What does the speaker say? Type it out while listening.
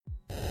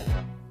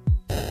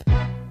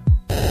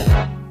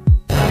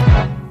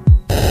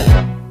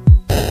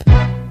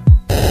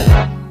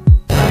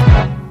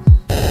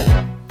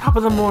Top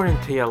of the morning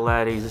to you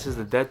laddies. This is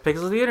the Dead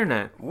Pigs of the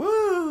Internet.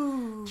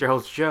 Woo! It's your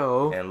host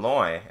Joe. And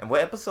Lauren. And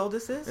what episode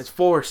this is? It's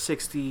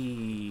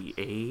 468.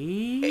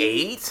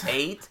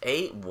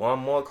 Eight. One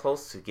more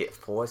close to get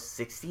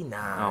 469.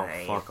 Oh,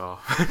 fuck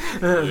off.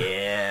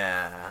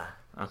 Yeah.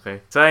 Okay.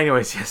 So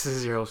anyways, yes, this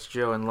is your host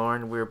Joe and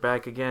Lauren. We're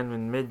back again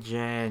in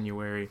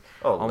mid-January.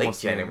 Oh,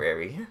 almost late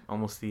January.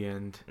 Almost the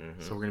end.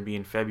 Mm-hmm. So we're going to be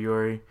in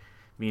February,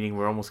 meaning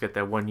we're almost at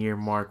that 1 year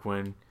mark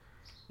when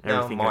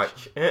everything... No,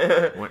 March.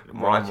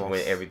 March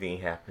when everything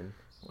happened.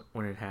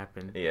 When it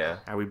happened. Yeah.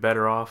 Are we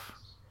better off?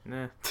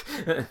 Nah.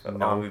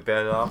 No. Are we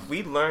better off?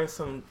 We learned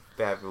some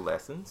valuable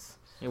lessons.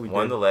 Yeah,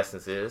 One of the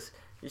lessons is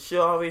you should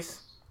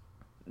always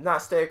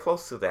not stay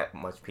close to that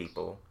much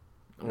people.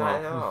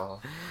 Not at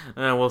all.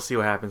 We'll see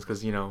what happens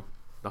because, you know,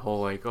 the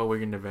whole like, oh, we're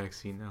getting the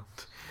vaccine now.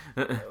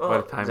 By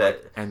the time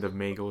end of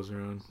May goes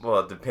around.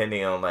 Well,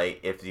 depending on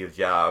like if your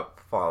job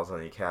falls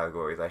on your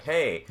categories, like,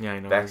 hey, yeah, I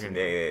know,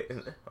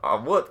 vaccinated,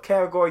 what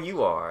category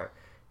you are.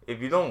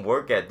 If you don't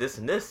work at this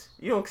and this,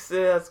 you don't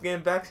consider us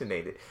getting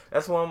vaccinated.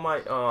 That's one of my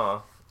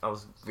I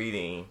was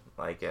reading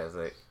like as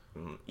a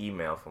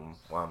email from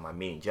one of my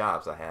main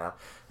jobs I have.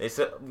 They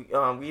said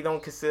we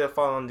don't consider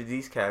falling under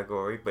these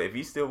categories, but if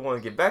you still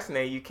want to get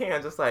vaccinated, you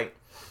can. Just like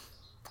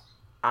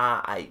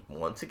I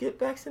want to get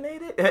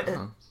vaccinated.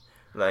 Uh-huh.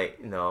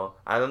 Like, no,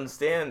 I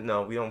understand.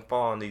 No, we don't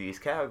fall under these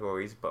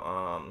categories, but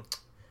I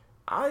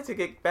like to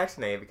get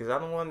vaccinated because I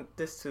don't want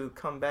this to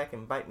come back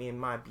and bite me in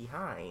my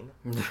behind.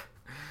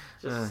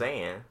 Just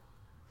saying.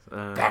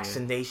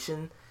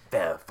 Vaccination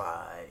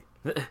verified.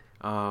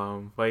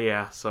 But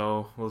yeah,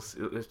 so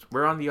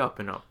we're on the up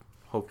and up,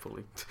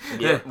 hopefully.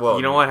 Yeah, well,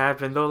 you know what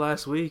happened though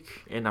last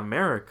week in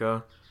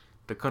America,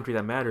 the country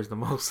that matters the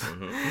most.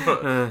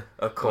 Mm-hmm.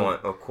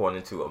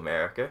 According to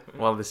America.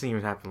 Well, this didn't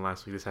even happen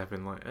last week. This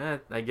happened like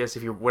I guess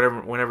if you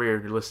whenever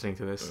you're listening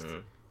to this,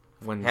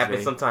 Wednesday,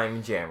 happened sometime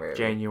in January.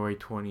 January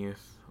 20th,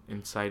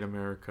 inside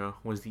America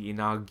was the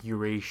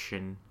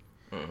inauguration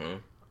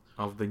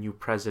of the new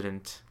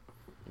president,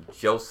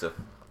 Joseph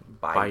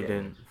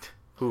Biden.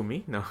 Who,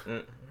 me? No.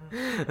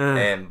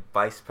 And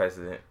Vice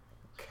President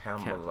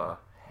Kamala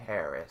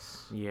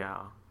Harris.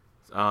 Yeah.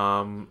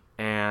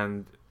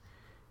 And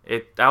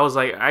I was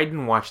like, I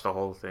didn't watch the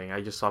whole thing.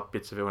 I just saw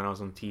bits of it when I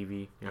was on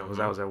TV, you know, because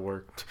I was at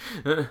work.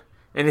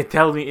 And it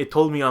told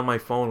me on my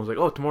phone, it was like,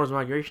 oh, tomorrow's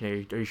inauguration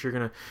day. Are you sure you're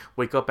going to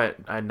wake up at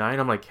 9?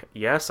 I'm like,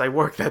 yes, I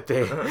work that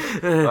day.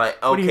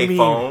 Like, okay,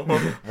 phone.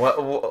 What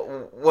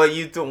are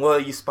you doing?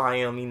 What are you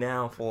spying on me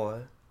now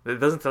for? It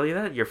doesn't tell you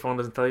that? Your phone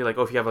doesn't tell you, like,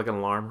 oh, if you have, like, an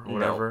alarm or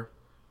whatever?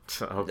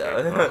 No.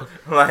 Okay.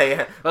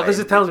 Well, because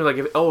it tells me, like,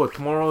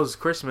 tomorrow's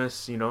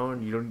Christmas, you know,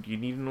 and you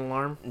need an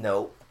alarm?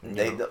 No.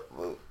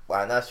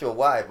 I'm not sure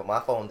why, but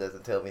my phone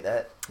doesn't tell me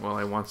that. Well,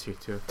 it wants you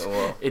to.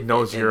 Well, it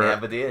you're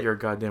a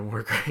goddamn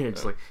worker.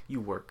 It's like, you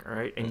work, all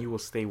right? And you will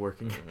stay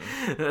working.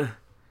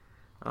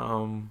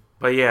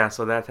 But yeah,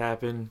 so that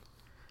happened.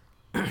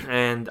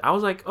 And I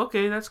was like,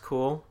 okay, that's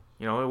cool.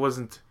 You know, it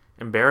wasn't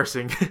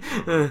embarrassing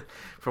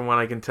from what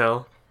I can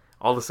tell.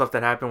 All the stuff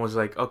that happened was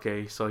like,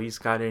 okay, so he's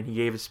got in, he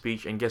gave a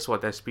speech, and guess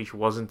what? That speech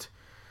wasn't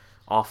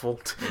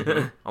awful.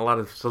 A lot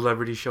of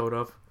celebrities showed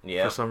up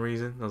for some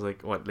reason. I was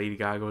like, what, Lady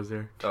Gaga was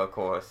there? Of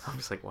course. I'm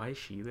just like, why is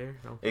she there?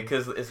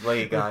 Because it's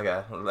Lady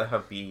Gaga. Let her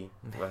be.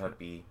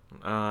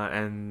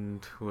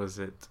 And who was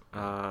it?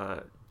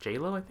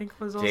 J-Lo, I think,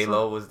 was also?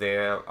 J-Lo was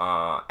there.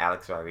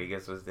 Alex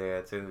Rodriguez was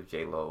there, too.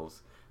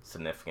 J-Lo's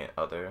significant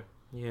other.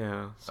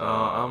 Yeah, so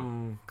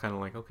I'm kind of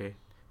like, okay.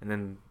 And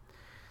then...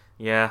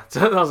 yeah,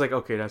 so I was like,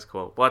 okay, that's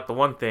cool. But the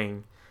one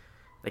thing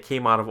that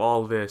came out of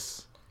all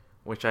this,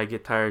 which I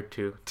get tired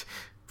to,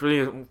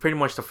 pretty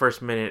much the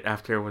first minute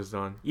after it was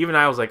done. Even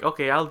I was like,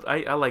 okay,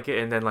 I like it,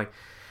 and then like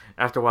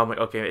after a while, I'm like,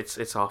 okay,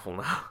 it's awful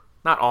now.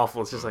 Not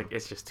awful, it's just like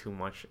it's just too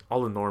much.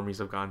 All the normies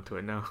have gone to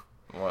it now,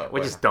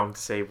 which is dumb to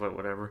say, but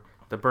whatever.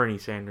 The Bernie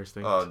Sanders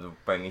thing. Oh, the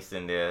Bernie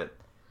Sanders,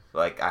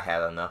 like I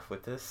had enough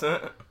with this.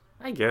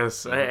 I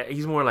guess.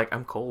 He's more like,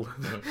 I'm cold.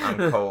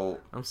 I'm cold.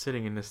 I'm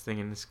sitting in this thing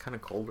and it's kind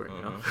of cold right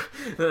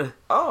now.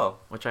 Oh.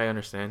 Which I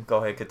understand.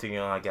 Go ahead, continue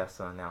on. I got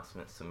some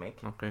announcements to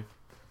make. Okay.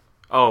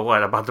 Oh,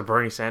 what, about the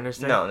Bernie Sanders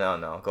thing?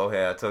 No. Go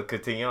ahead. To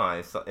continue on.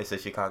 It's a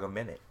Chicago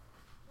Minute.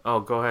 Oh,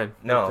 go ahead.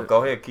 No,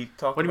 go ahead. Keep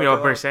talking. What do you mean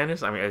about Bernie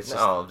Sanders? I mean, it's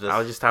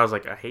just, I was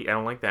like, I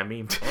don't like that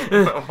meme.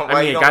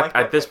 I mean,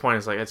 at this point,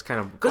 it's like, it's kind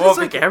of, because it's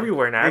like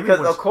everywhere now. Because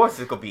of course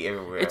it could be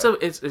everywhere. It's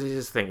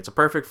this thing. It's a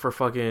perfect for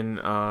fucking,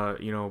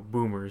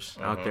 boomers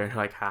out there.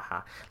 Like,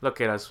 haha, look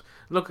at us.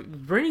 Look,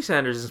 Bernie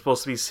Sanders is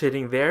supposed to be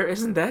sitting there.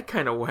 Isn't that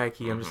kind of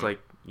wacky? I'm just like,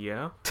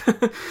 yeah.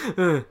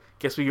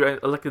 Guess we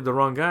elected the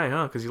wrong guy,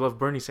 huh? Because you love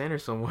Bernie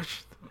Sanders so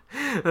much.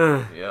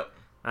 Yep.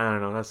 I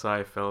don't know. That's how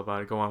I felt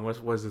about it. Go on.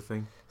 What's the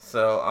thing?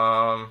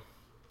 So,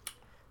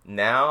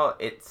 now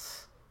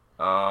it's,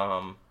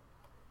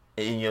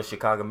 in your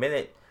Chicago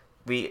Minute,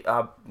 we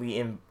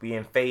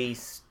in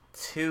phase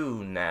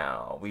 2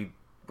 now.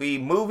 We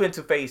move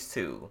into phase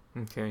 2.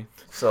 Okay.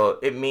 So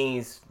it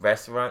means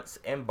restaurants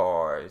and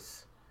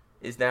bars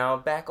is now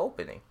back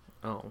opening.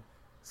 Oh.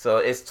 So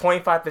it's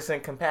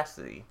 25%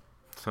 capacity.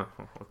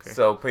 Okay.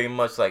 So pretty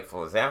much, like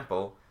for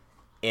example,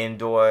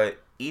 indoor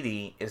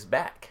eating is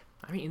back.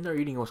 I mean, indoor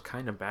eating was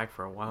kind of back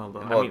for a while though.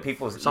 Well, I mean,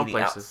 people's some eating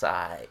places.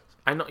 outside.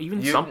 I know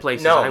even You some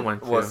places no, I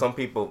went to. well, some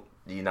people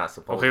you're not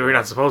supposed. Okay, to. we're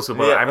not supposed to,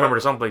 but Yeah, I remember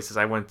some places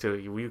I went to,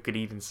 you could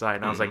eat inside,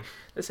 and I was like,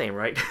 this ain't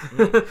right.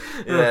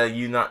 Yeah,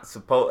 you're not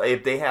supposed.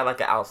 If they had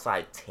like an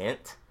outside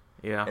tent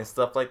Yeah. and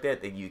stuff like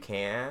that, then you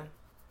can.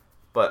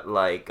 But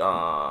like,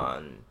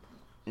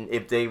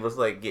 if they was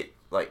like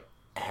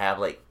have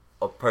like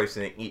a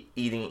person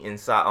eating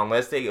inside,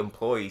 unless they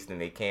employees, then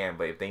they can.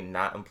 But if they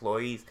not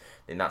employees,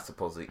 they're not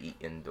supposed to eat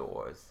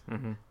indoors.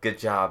 Mm-hmm. Good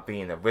job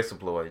being a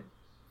whistleblower,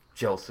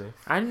 Joseph.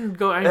 I didn't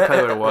tell you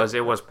what it was.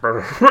 It was.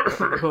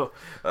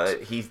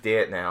 He's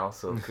dead now,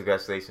 so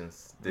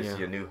congratulations. This is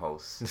your new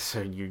host. This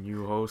is your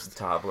new host,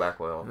 Todd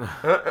Blackwell.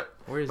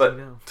 Where is he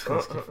now?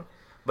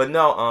 But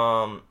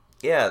no,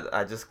 yeah,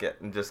 I just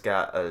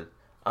got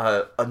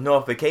a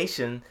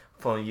notification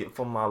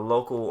from my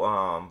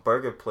local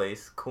burger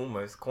place,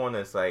 Coomer's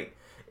Corners. Like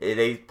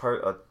they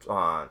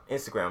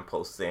Instagram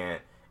post saying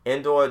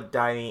indoor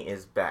dining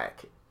is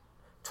back,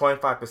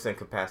 25%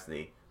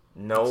 capacity.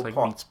 No it's like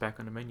meat's back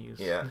on the menus.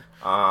 Yeah.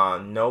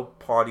 No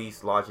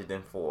parties larger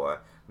than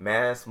 4.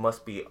 Masks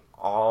must be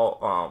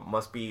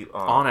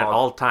on at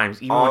all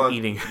times, even when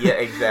eating. Yeah,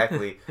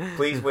 exactly.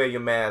 Please wear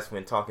your mask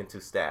when talking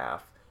to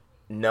staff.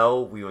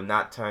 No, we will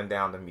not turn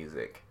down the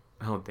music.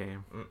 Oh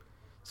damn.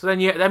 So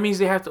then, yeah, that means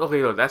they have to.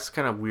 Okay, look, that's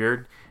kind of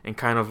weird and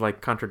kind of like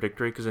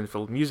contradictory because if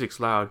the music's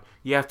loud,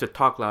 you have to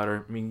talk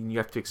louder. I mean, you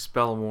have to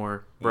expel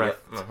more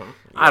breath. Yeah.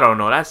 I don't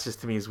know. That's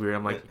just to me is weird.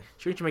 I'm like,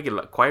 shouldn't you make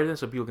it quieter then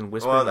so people can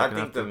whisper? Well, I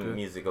think the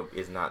music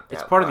is not.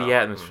 It's part of the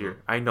atmosphere.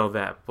 I know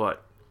that,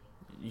 but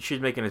you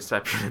should make an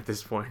exception at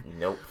this point.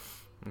 Nope.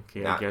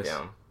 Okay, not I guess.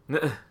 Them.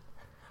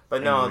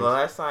 But no, the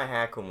last time I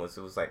had Kuma's,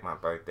 it was like my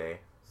birthday.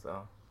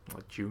 So.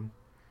 What, June?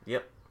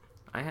 Yep.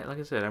 I had, like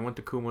I said, I went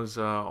to Kuma's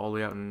all the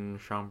way out in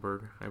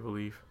Schaumburg, I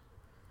believe.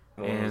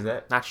 When was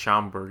that? Not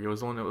Schaumburg. It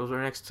was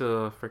right next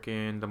to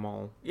freaking the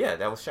mall. Yeah,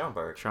 that was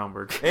Schaumburg.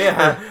 Schaumburg.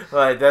 Yeah,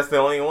 like that's the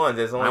only one.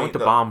 There's only. I went to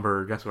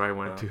Bamberg. That's where I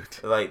went to.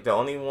 Like the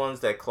only ones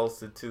that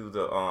closer to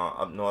the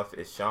up north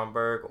is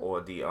Schaumburg or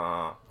the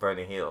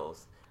Vernon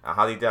Hills. I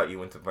highly doubt you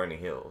went to Vernon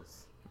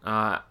Hills.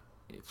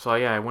 So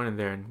yeah, I went in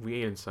there and we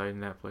ate inside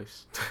in that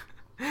place.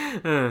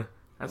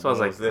 That's what I was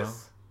like. Was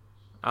this?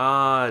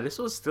 This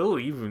was still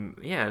even.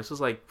 Yeah, this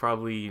was like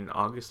probably in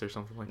August or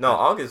something like that. No,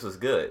 August was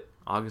good.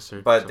 August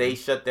or. But they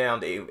shut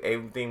down.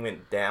 Everything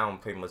went down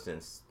pretty much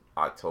in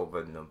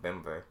October,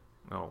 November.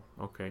 Oh,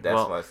 okay.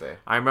 That's what I say.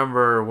 I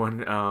remember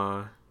when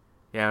I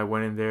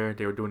went in there.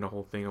 They were doing the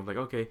whole thing of like,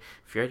 okay,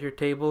 if you're at your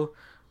table,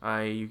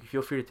 you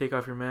feel free to take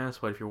off your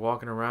mask, but if you're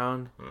walking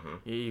around,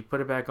 you put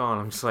it back on.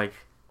 I'm just like,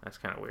 that's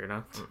kind of weird,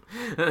 huh?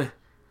 And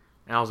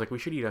I was like, we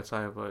should eat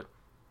outside, but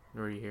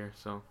we're already here,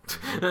 so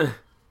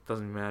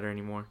doesn't matter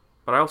anymore.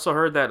 But I also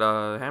heard that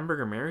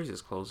Hamburger Mary's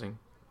is closing.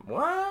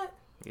 What?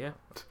 Yeah.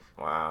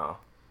 Wow.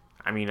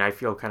 I mean, I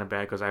feel kind of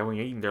bad because I only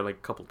eaten there like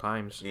a couple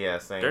times. Yeah,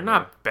 same. They're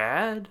not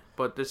bad,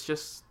 but it's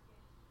just,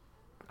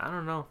 I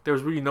don't know. There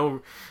was really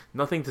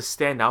nothing to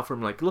stand out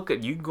from. Like, look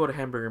at, you can go to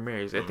Hamburger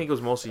Mary's. I think it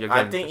was mostly again.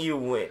 I think you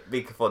went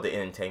for the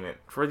entertainment.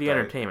 For the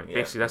entertainment, yeah.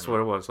 Basically, that's what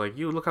it was. Like,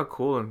 you look how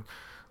cool and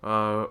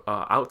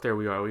out there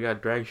we are. We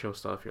got drag show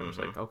stuff here. I was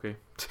like, okay,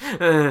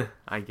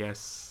 I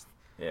guess.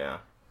 Yeah.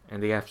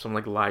 And they have some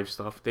like live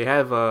stuff. They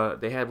had what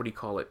do you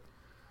call it?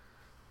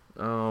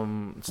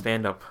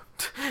 Stand up,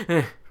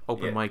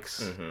 open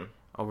mics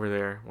over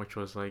there, which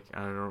was like,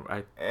 I don't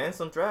know. And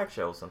some drag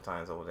shows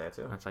sometimes over there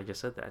too. I just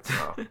said that.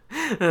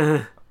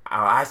 Oh.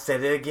 I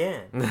said it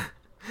again.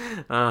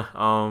 And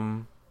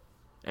I'm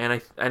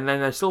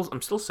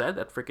still sad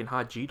that freaking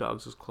Hot G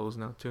Dogs is closed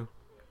now too.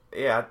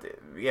 Yeah,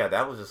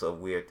 that was just a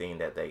weird thing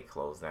that they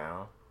closed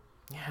down.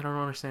 Yeah, I don't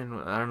understand.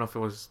 I don't know if it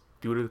was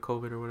due to the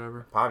COVID or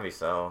whatever. Probably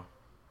so.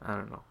 I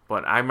don't know,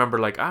 but I remember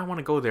like I want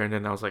to go there, and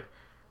then I was like,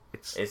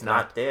 it's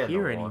not there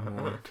here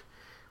anymore.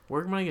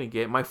 Where am I gonna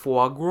get my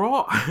foie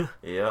gras?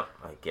 Yep,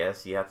 I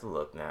guess you have to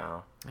look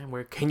now. And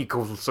where can you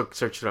go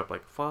search it up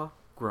like foie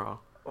gras?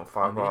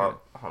 Foie gras.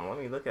 Let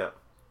me look up.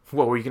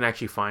 What, where you can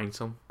actually find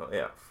some? Oh,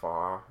 yeah,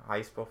 how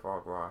you spell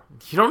foie gras?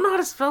 You don't know how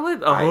to spell it?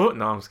 Oh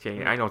no, I'm just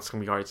kidding. I know it's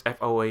gonna be hard. It's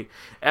Foiegras.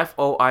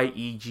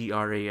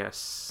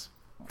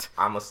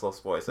 I'm a slow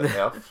sport. It's an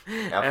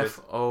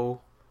F.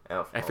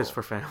 F is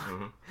for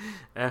family.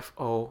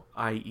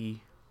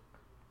 FOIE.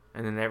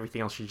 And then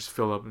everything else you just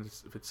fill up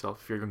of itself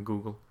if you're going to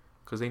Google.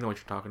 Because they know what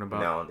you're talking about.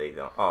 No, they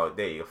don't. Oh,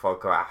 there you go. Foie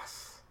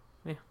gras.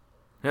 Yeah.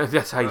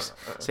 That's how you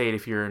say it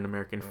if you're an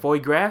American. Foie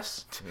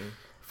gras?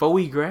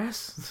 Foie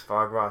gras?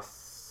 Foie gras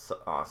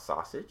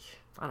sausage?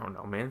 I don't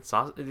know, man. It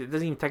doesn't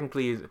even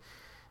technically...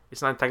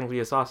 It's not technically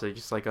a sausage.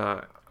 It's like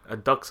a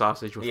duck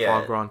sausage with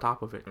foie gras on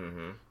top of it.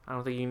 I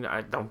don't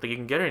think you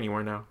can get it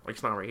anywhere now. Like,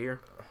 it's not right here.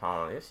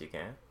 Oh, yes, you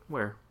can.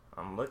 Where?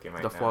 I'm looking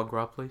right now. The foie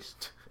gras place?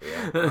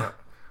 Yeah.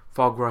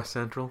 Foie gras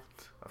Central.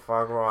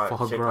 Foie gras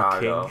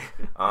Chicago. King.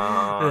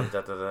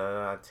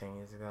 10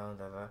 years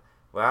ago.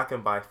 Well, I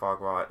can buy foie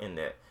gras in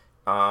there.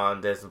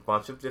 There's a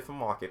bunch of different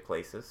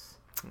marketplaces.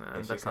 in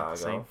That's not the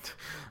Chicago.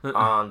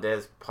 same.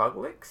 There's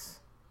Publix.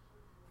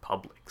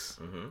 Publix.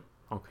 Mm-hmm.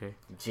 Okay.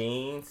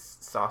 Jeans,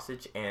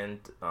 sausage, and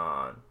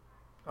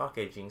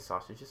okay, jeans,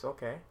 sausage is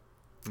okay.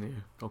 Yeah.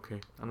 Okay.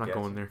 I'm not Gotcha.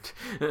 going there.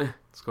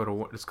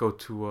 Let's go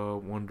to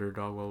Wonder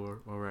Dog while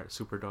we're at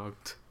Super Dog.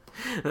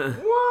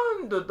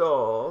 Wonder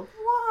Dog.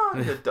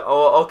 Wonder Dog.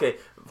 Oh, okay.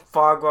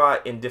 Foie Gras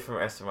in different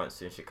restaurants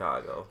in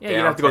Chicago. Yeah, you'd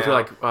have to go to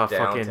like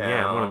fucking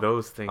downtown. one of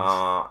those things.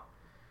 I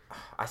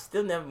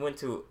still never went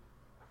to.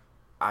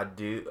 I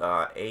do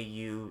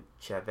AU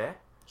Cheva.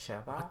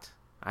 What?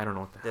 I don't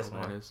know what the This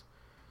hell that one. is.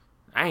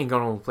 I ain't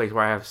going to a place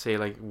where I have to say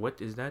like,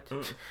 what is that?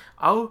 Mm.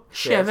 Oh,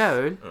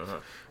 cheval.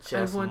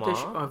 I went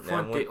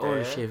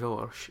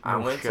cheval. I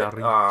went to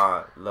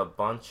La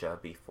Buncha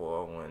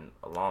before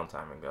a long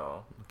time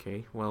ago.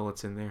 Okay, well,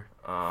 what's in there?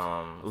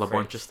 La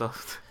Buncha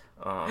stuff.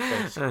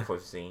 French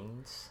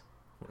cuisines.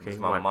 Okay,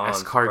 My what?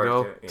 mom's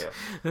Escargot? birthday.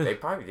 Yeah, they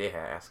probably did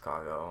have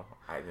escargot.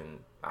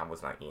 I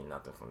was not eating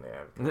nothing from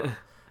there. During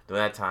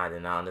that time, I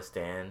did not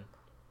understand.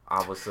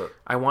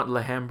 I want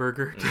the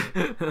hamburger.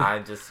 I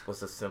just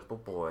was a simple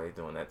boy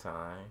during that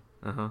time.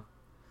 Uh-huh.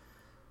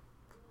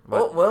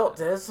 Well,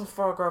 there's some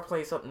foie gras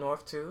place up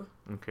north too.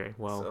 Okay,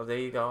 well. So there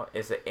you go.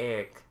 It's an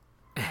egg.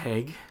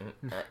 Egg?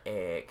 An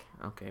egg.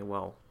 Okay,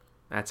 well,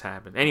 that's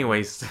happened.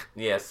 Anyways.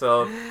 Yeah,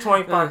 so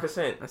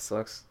 25%. That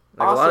sucks.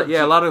 Also,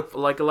 a lot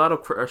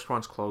of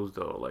restaurants closed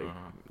though. Like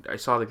I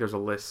saw like there's a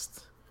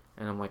list,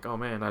 and I'm like, oh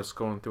man, I was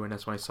going through, and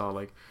that's when I saw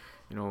like,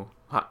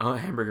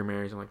 Hamburger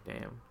Mary's. I'm like,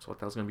 damn, so what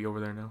the hell's gonna be over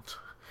there now?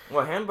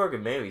 Well, Hamburger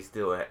Mary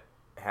still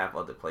have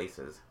other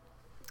places.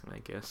 I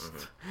guess.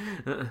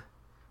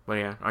 But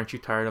yeah, aren't you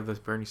tired of this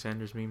Bernie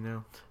Sanders meme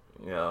now?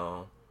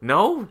 No.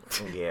 No?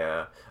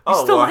 Yeah.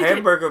 still like it?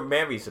 Hamburger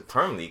Mary's are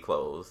permanently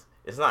closed.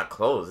 It's not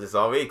closed. It's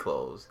already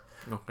closed.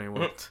 Okay,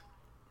 well.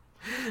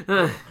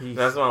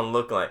 That's what I'm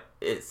looking like.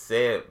 It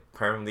said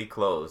permanently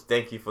closed.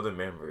 Thank you for the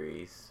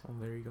memories. Oh,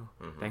 there you go.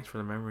 Thanks for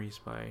the memories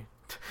by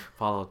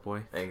Fall Out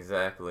Boy.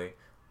 Exactly.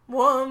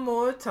 One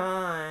more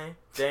time.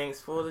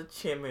 Thanks for the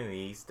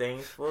chimneys.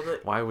 Thanks for the.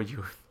 Why would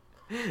you?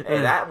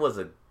 Hey, that was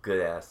a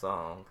good ass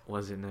song.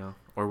 Was it now?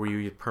 Or were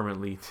you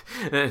permanently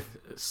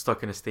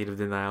stuck in a state of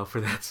denial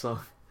for that song?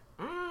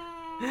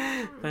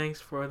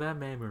 Thanks for the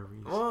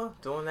memories. Well,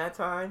 during that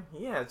time,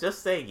 yeah,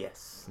 just say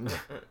yes.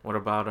 What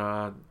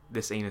about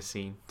This Ain't a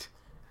Scene?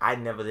 I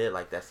never did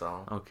like that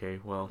song. Okay,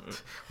 well,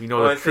 we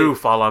know the true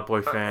Fall Out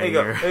Boy fan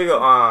here. Here you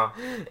go.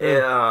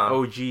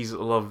 OGs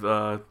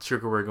love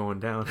Sugar We're Going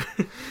Down.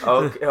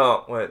 Okay,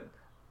 what?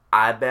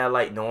 I bet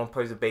like no one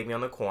plays a baby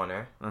on the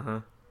corner.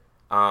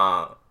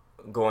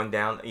 Going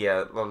down,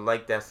 yeah, I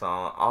like that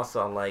song. Also,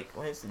 I like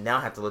now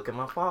I have to look at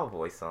my Fall Out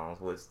Boy songs.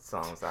 What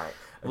songs I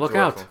look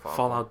out,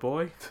 Fall Out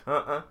Boy.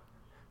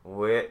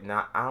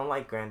 Nah, I don't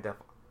like Grand Theft.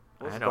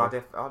 What's Grand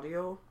Theft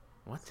Audio?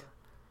 What?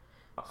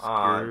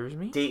 Excuse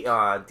me?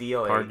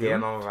 DOA,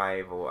 Dead on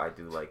Arrival. I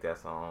do like that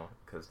song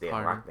because they're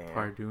rock band.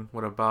 Pardon.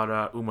 What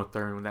about Uma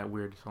Thurman, that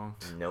weird song?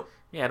 Nope.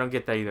 Yeah, I don't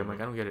get that either. I'm like,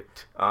 I don't get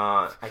it.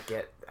 I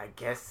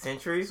guess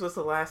Centuries was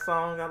the last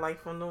song I liked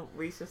from the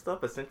recent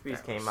stuff, but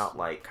Centuries came out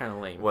like kind of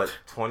lame. What,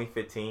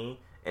 2015?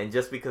 And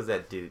just because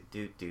that dude,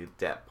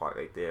 that part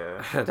right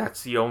there.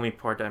 That's the only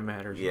part that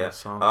matters in that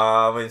song.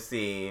 Let's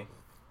see.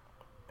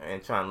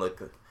 And trying to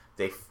look.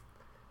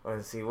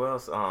 Let's see what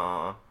else.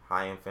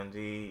 High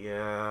Infinity.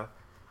 Yeah.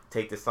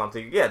 Take this song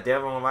to you. Yeah,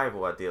 Devil on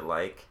Arrival I did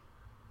like.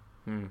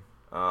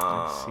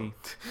 Let's see.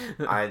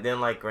 I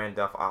didn't like Grand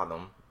Theft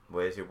Autumn.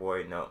 Where's your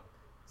boy? No.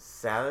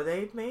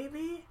 Saturday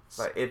maybe?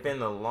 But it's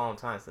been a long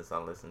time since I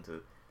listened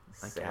to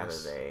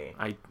Saturday.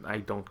 I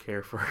don't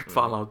care for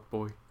Fall Out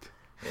Boy.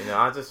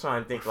 I was just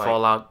trying to think like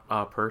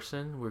Fallout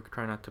person. We're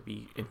trying not to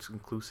be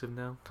inclusive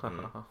now.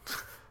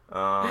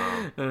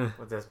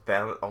 With this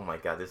balance. Oh my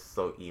god, this is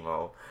so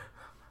emo.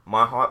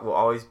 My heart will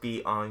always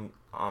be on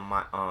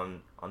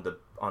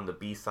the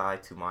B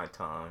side to my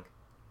tongue.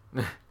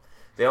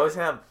 They always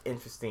have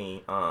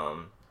interesting.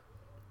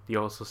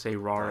 You also say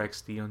Raw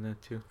XD on that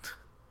too.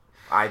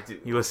 I do.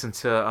 You listen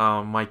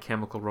to My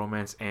Chemical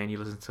Romance and you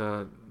listen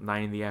to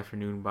 9 in the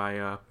Afternoon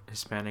by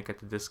Hispanic at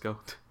the Disco.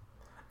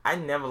 I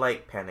never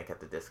liked Panic at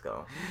the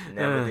Disco.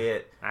 Never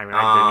did. I mean,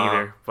 I didn't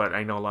either, but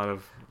I know a lot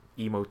of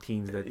emo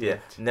teens that did. Yeah,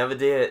 never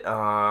did.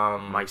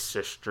 My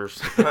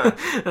sisters.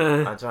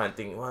 I'm trying to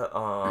think.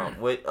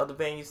 What other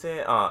band you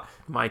said?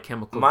 My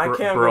Chemical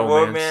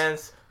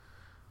Romance.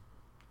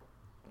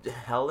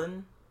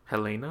 Helena.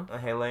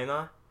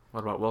 Helena.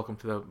 What about Welcome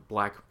to the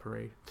Black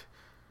Parade?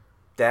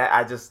 That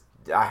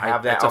I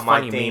have that on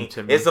my thing.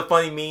 It's a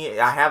funny meme.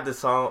 I have the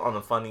song on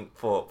the funny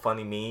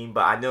meme,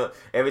 but I know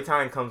every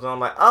time it comes on, I'm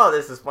like, oh,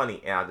 this is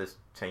funny, and I just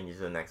change it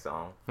to the next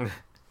song.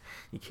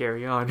 You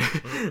carry on.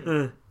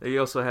 You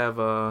also have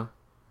what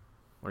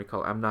do you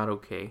call it? I'm Not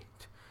Okay.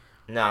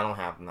 No, I don't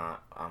have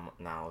I'm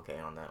not okay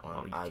on that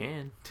one. Oh, you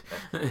can.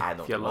 I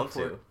don't want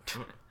to.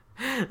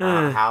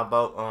 How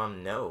about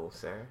no,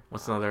 sir?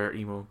 What's another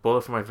emo?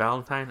 Bullet for My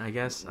Valentine, I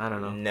guess. I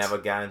don't know. Never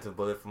got into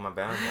Bullet for My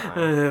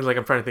Valentine. Like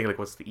I'm trying to think like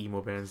what's the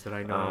emo bands that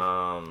I know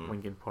of. Um,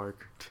 Linkin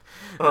Park.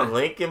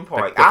 Linkin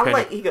Park. The, I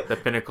pinnac- like the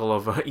pinnacle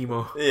of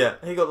emo. Yeah,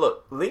 he go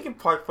look. Linkin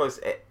Park first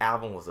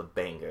album was a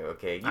banger.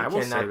 Okay, you I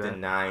will cannot say that.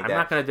 deny that. I'm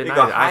not gonna deny He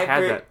go, that. I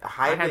had that.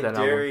 Hybrid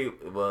album. Theory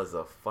was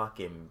a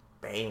fucking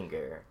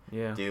banger.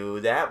 Yeah.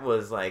 Dude, that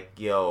was like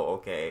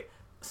okay,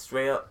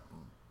 straight up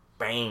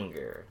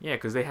banger. Yeah,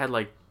 because they had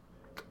like,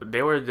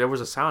 there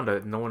was a sound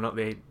that no one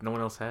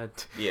else had.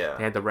 Yeah.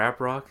 They had the rap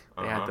rock.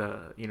 They had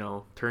the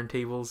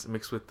turntables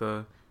mixed with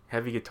the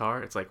heavy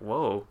guitar. It's like,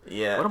 whoa.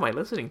 Yeah. What am I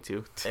listening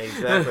to?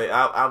 Exactly.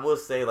 I will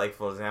say, like,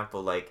 for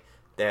example, like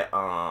that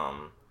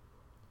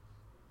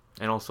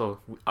And also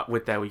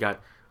with that we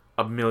got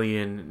a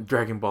million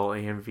Dragon Ball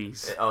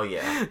AMVs. Oh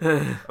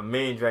yeah, a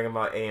million Dragon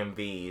Ball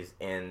AMVs,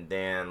 and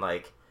then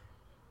like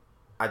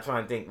I try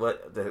and think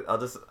what the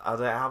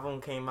other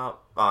album came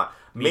out.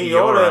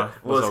 Meteora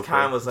was okay.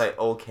 Kind of was like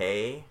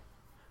okay,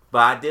 but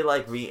I did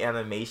like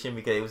Reanimation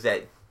because it was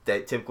that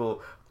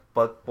typical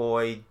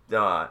fuckboy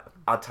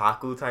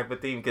otaku type of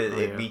thing because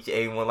it reached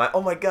everyone like,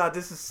 oh my god,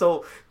 this is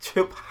so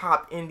trip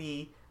hop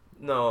indie,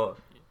 hard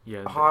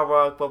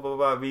rock, blah blah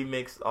blah,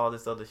 remix, all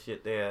this other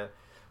shit there.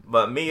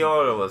 But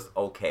Meteora was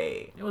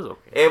okay. It was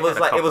okay. It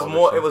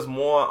was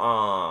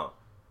more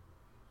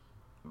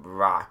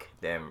rock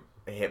than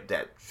hip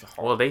that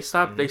hard. Well, they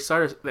stopped. They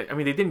started. I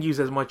mean, they didn't use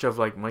as much of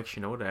like Mike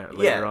Shinoda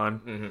later on.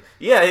 Mm-hmm.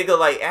 Yeah, he go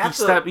like after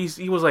he stopped.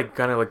 He was like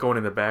kind of like going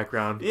in the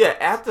background. Yeah,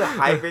 after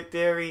Hybrid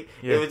Theory,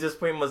 it was just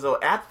pretty much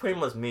after pretty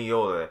much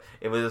Meteora.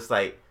 It was just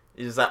like.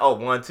 It's just like,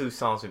 1-2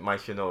 songs with Mike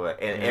Shinoda,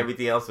 and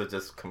everything else was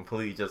just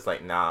completely just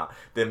like, nah.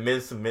 Then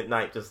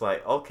Midnight just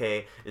like,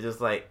 okay. It's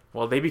just like...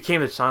 Well, they became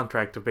the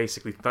soundtrack to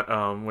basically,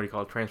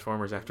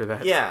 Transformers after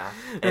that. Yeah.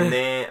 And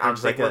then I'm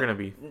just like, we're going to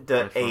be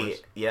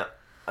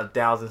A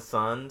Thousand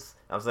Suns.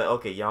 I was like,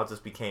 okay, y'all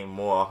just became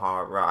more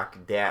hard rock,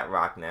 dad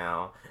rock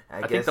now.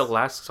 I think the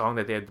last song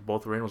that they had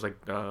both were in was like,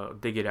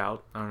 Dig It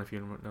Out. I don't know if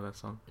you know that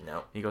song.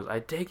 No. He goes, I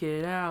dig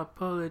it out,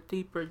 pull it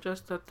deeper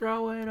just to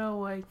throw it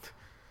away.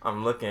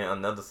 I'm looking at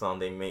another song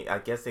they made. I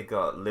guess they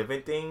got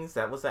Living Things.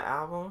 That was the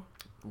album.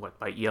 What,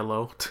 by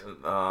ELO?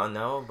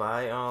 No,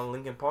 by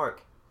Linkin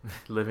Park.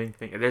 Living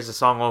Things. There's a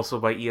song also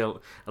by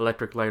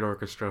Electric Light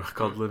Orchestra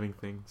called Living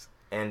Things.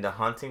 And the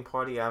Hunting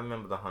Party. I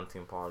remember the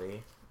Hunting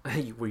Party.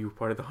 Were you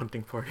part of the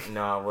Hunting Party?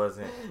 No, I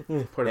wasn't.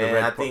 Part of the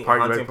Red I think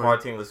Hunting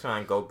Party was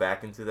trying to go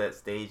back into that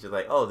stage of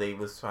like, they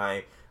was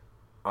trying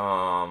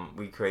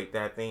recreate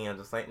that thing. I'm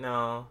just like,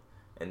 no.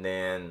 And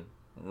then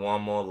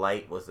One More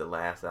Light was the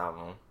last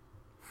album.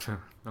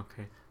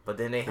 Okay. But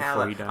then they have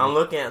I'm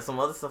looking at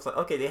some other stuff like,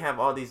 okay, they have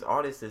all these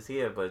artists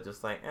here, but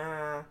just like,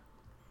 And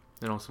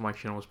also Mike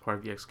Shinoda was part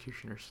of the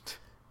Executioners.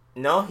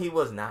 No, he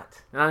was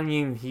not. I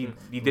mean, he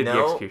did the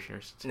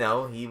Executioners.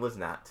 No, he was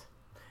not.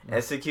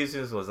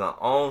 Executioners was an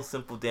own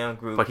simple damn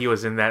group. But he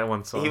was in that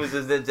one song. He was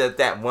just in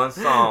that one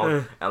song.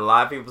 And a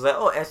lot of people say,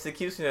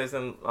 Executioners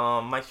and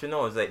Mike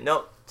Shinoda was like,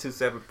 nope, two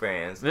separate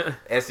brands.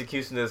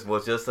 Executioners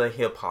was just a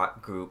hip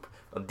hop group.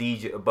 A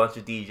bunch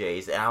of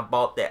DJs, and I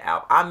bought that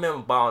album. I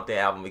remember buying that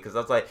album because I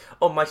was like,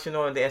 Mike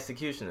Shinoda and the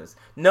Executioners.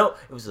 No,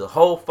 it was a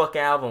whole fucking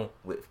album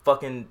with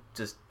fucking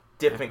just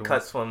different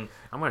cuts from.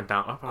 I'll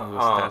probably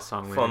listen to that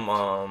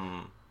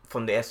song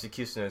from the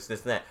Executioners,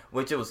 this and that,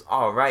 which it was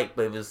alright,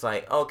 but it was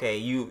like, okay,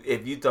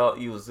 if you thought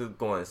you was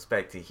going to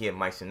expect to hear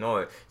Mike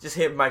Shinoda, just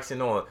hear Mike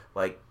Shinoda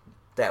like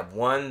that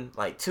one,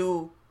 like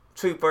 2-3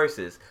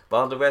 verses, but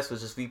all the rest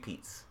was just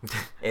repeats.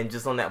 And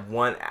just on that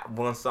one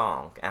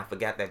song. I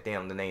forgot the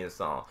name of the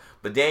song.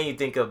 But then you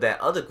think of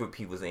that other group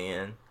he was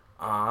in.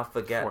 I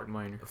forgot. Fort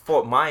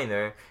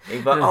Minor. And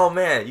you're like, oh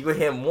man, you gonna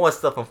hear more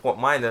stuff from Fort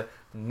Minor.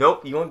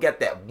 Nope, you don't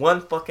get that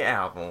one fucking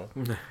album.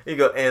 You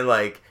go and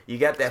like you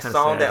got that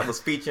song that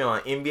was featured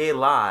on NBA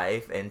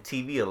Live and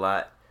TV a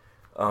lot.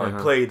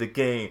 Play the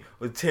game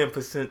with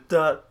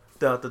 10%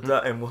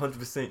 and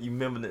 100% you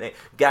remember the name.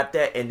 Got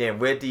that, and then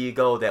Where Do You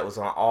Go? That was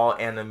on all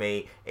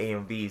anime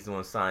AMVs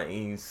doing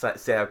sign.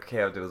 Sad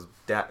character was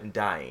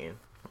dying.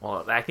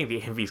 Well, I think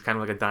the AMV is kind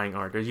of like a dying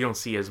art. You don't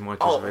see as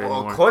much of it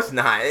anymore. Of course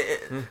not.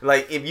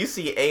 Like, if you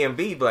see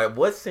AMV, like,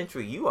 what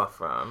century you are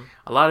from?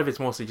 A lot of it's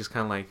mostly just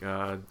kind of like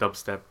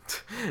dubstep.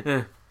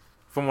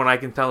 From what I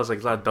can tell, it's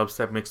like a lot of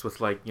dubstep mixed with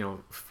like,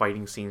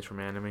 fighting scenes from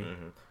anime.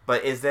 Mm-hmm.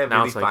 But is there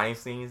really fighting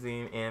scenes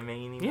in anime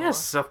anymore?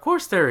 Yes, of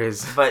course there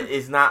is. But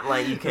it's not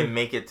like you can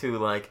make it to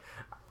like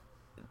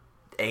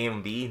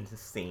AMV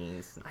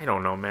scenes. I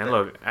don't know, man.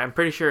 Look, I'm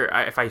pretty sure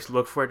if I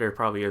look for it, there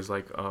probably is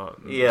like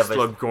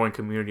still a growing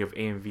community of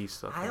AMV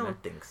stuff. I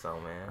don't think so,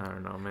 man. I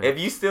don't know, man.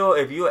 If you're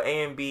an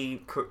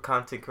AMV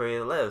content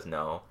creator, let us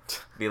know.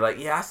 Be like,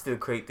 yeah, I still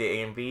create the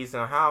AMVs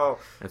and how.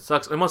 It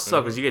sucks. It must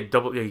suck because you get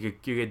double. You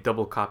get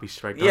double copy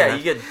strike. Yeah,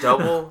 you get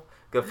double.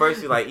 Cause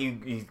first you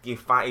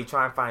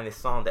try and find a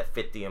song that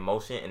fit the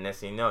emotion, and next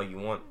thing you know, you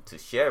want to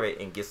share it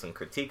and get some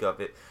critique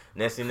of it.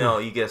 Next thing you know,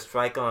 you get a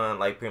strike on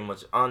like pretty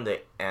much on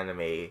the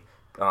anime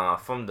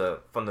from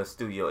the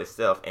studio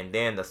itself, and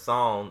then the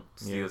song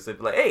studio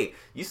said like, hey,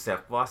 you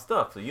sample our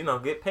stuff, so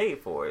get paid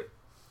for it.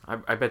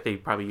 I bet they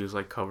probably use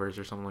like covers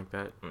or something like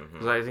that.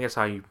 Because I think that's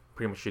how you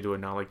pretty much should do it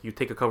now. Like you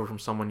take a cover from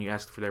someone, you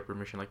ask for their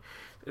permission. Like,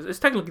 it's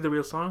technically the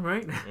real song,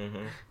 right?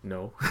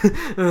 No,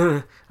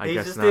 I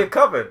guess just not. Did a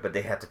cover, but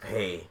they had to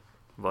pay.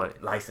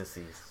 But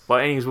licenses.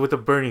 But anyways, with the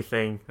Bernie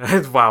thing,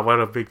 wow, what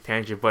a big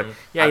tangent. But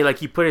yeah,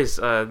 he put his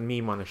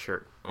meme on a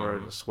shirt or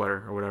a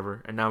sweater or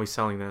whatever, and now he's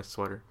selling that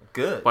sweater.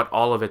 Good. But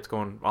all the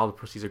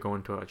proceeds are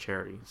going to a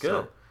charity. Good.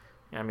 So,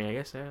 yeah, I mean, I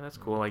guess that's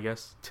cool. I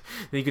guess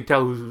then you can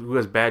tell who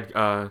has bad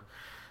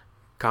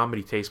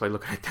comedy taste by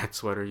looking at that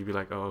sweater. You'd be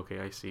like, oh, okay,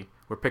 I see.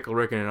 We're pickle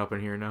ricking it up in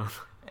here now.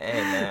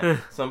 Hey man,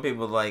 some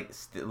people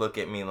look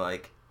at me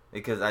like,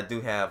 because I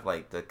do have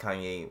like the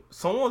Kanye.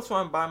 Someone's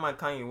trying to buy my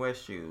Kanye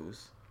West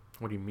shoes.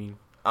 What do you mean?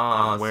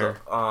 Where?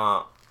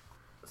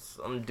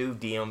 Some dude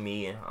DM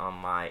me on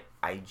my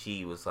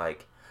IG was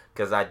like,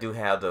 because I do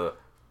have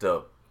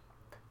the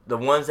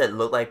ones that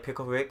look like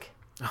Pickle Rick.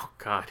 Oh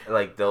God!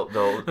 Like those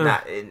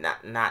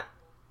not.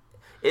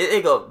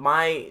 It go.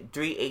 My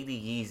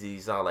 380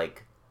 Yeezys are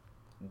like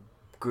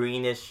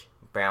greenish,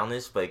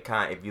 brownish, but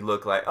kind of, if you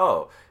look like,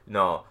 oh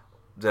no,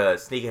 the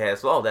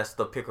sneakerheads. Oh, that's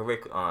the Pickle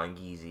Rick on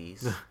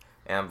Yeezys.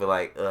 And I'll be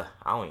like, I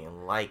don't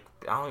even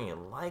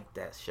like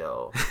that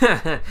show.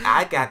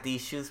 I got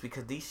these shoes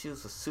because these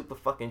shoes are super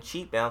fucking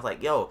cheap. And I was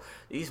like, yo,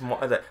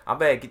 I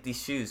better get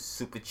these shoes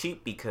super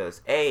cheap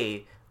because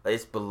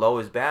it's below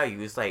its value.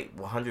 It's like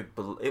 100.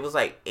 It was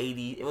like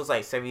 80. It was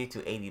like $70 to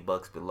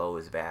 $80 below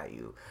its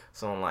value.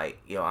 So I'm like,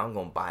 yo, I'm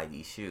gonna buy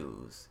these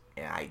shoes,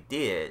 and I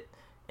did.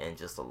 And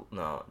just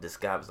this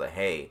guy was like,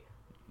 hey,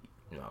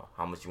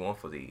 how much you want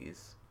for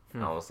these?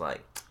 And I was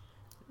like,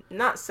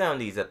 not selling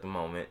these at the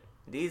moment.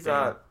 These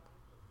are,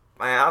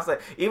 I was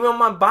like, even on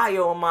my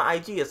bio on my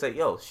IG, it's like,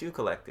 yo, shoe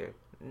collector.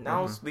 I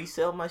don't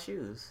resell my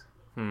shoes.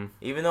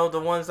 Even though the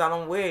ones I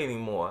don't wear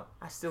anymore,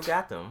 I still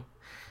got them.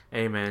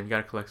 Hey man, you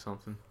gotta collect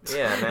something.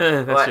 Yeah,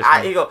 man.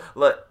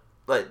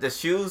 Like the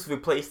shoes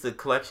replaced the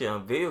collection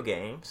of video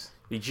games.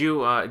 Did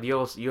you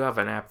you have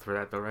an app for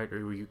that though, right?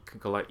 Or you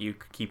can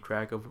keep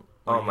track of.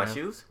 My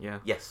shoes? Yeah.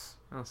 Yes.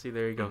 Oh, see,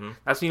 there you go.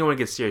 That's when you want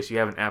to get serious. You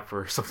have an app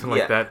for something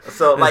like that.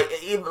 So,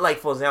 even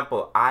for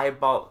example, I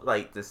bought,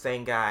 the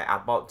same guy, I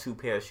bought 2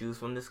 pair of shoes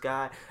from this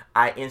guy.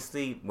 I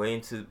instantly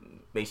went to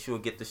make sure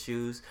to get the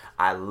shoes.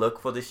 I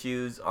look for the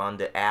shoes on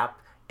the app,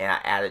 and I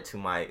add it to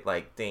my,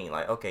 thing.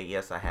 Like, okay,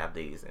 yes, I have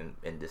these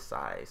in this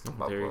size.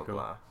 Blah, there you blah, go.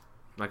 blah.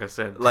 Like I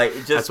said,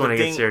 that's when I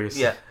get serious.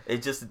 Yeah,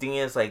 it's just the thing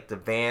is,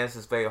 the Vans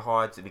is very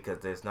hard because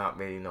there's not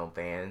really no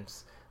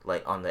Vans.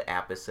 On the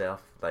app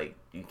itself,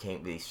 you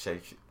can't really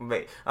search.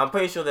 I'm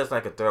pretty sure there's a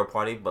third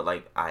party, but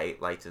I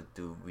like to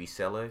do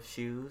reseller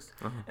shoes,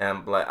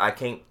 and I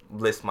can't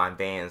list my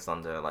Vans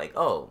under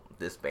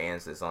this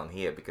Vans is on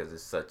here because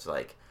it's such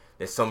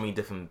there's so many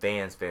different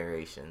Vans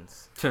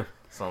variations. So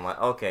I'm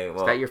like, okay,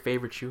 well, is that your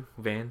favorite shoe,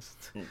 Vans?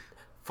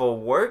 For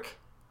work,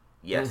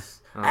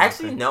 yes.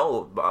 Actually,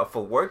 no.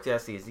 For work,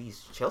 that's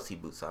these Chelsea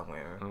boots I'm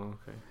wearing. Oh,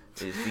 okay.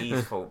 It's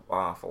these for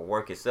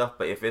work itself,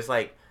 but if it's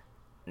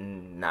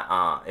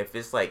if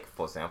it's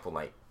for example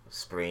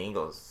spring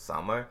or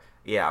summer,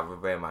 yeah, I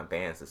would wear my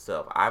Vans and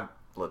stuff. I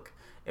look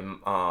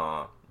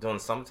during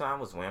summertime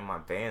I was wearing my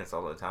Vans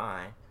all the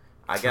time.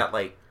 I got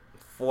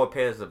 4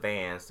 pairs of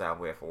Vans that I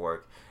wear for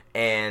work,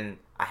 and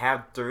I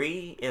have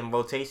 3 in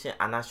rotation.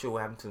 I'm not sure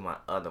what happened to my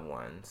other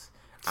ones.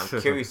 I'm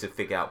curious to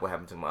figure out what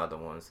happened to my other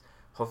ones.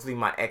 Hopefully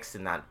my ex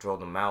did not throw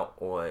them out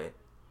or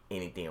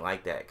anything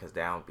like that, because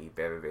that would be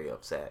very, very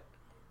upset.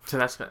 So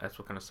that's what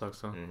kind of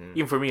sucks, though.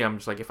 Even for me, I'm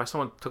just if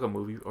someone took a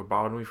movie or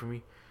borrowed a movie from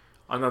me,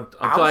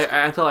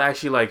 until I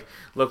actually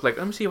look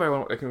let me see if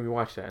I can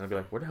rewatch that, and I'll be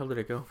like, where the hell did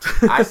it go?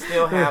 I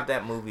still have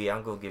that movie.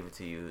 I'm gonna give it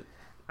to you.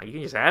 You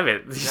can just have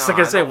it. Just like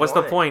I said, what's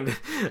the point?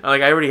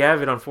 I already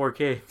have it on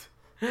 4K.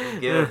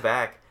 Give it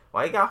back.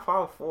 Why you got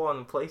Fallout 4 on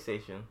the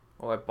PlayStation?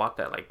 Well, I bought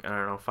that I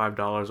don't know,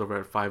 $5 over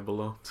at Five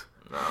Below.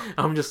 No.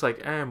 I'm just might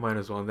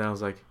as well. And then I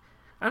was like,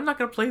 I'm not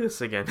gonna play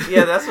this again.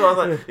 Yeah, that's what I was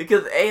like.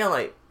 Because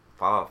I'm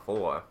Fallout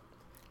 4.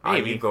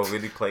 Maybe. Are you gonna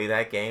really play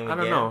that game again?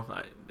 I don't know.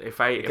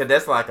 Because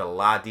that's a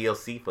lot of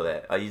DLC for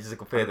that. Are you just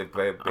compare the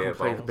bare bones?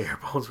 Play the bare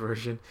bones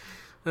version.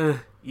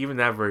 Even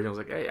that version, I was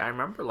like, hey, I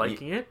remember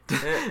liking it.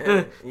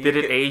 Did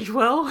it age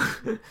well?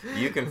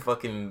 You can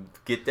fucking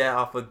get that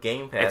off of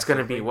Game Pass. It's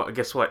gonna be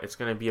guess what? It's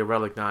gonna be a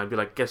relic now. I'd be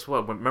like, guess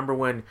what? Remember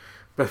when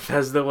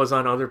Bethesda was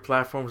on other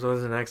platforms other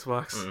than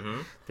Xbox?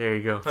 There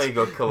you go. There you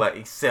go.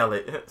 Sell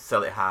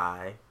it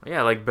high.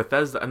 Yeah,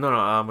 Bethesda.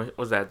 No. What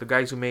was that? The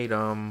guys who made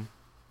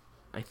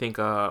I think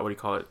what do you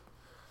call it?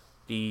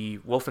 The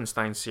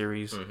Wolfenstein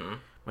series.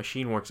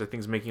 Machine Works, I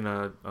think, is making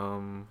a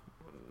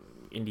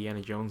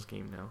Indiana Jones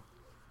game now.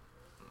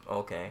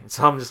 Okay.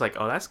 So I'm just like,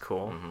 oh, that's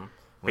cool.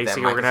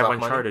 Basically, we're gonna have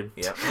Uncharted.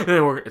 Yeah.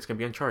 It's gonna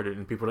be Uncharted,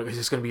 and people are like, is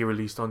this gonna be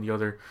released on the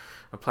other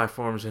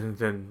platforms? And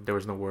then there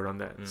was no word on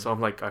that. So I'm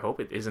like, I hope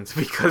it isn't,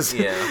 because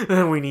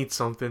we need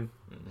something.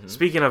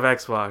 Speaking of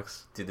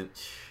Xbox,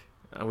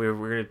 we're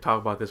gonna talk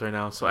about this right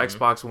now. So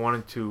Xbox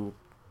wanted to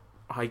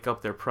hike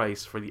up their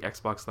price for the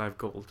Xbox Live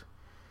Gold,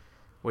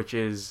 which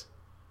is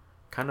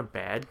kind of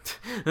bad.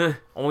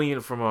 Only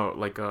from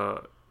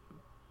a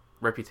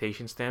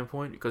reputation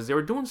standpoint, because they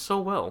were doing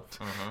so well.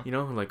 You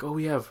know, like, oh,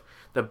 we have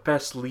the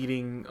best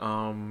leading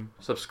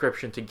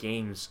subscription to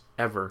games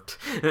ever.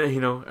 You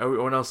know,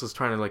 everyone else is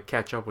trying to like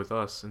catch up with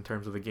us in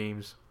terms of the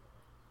games,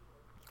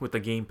 with the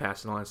Game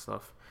Pass and all that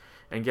stuff.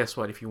 And guess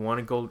what? If you want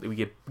to go, we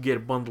get a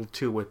bundle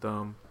too with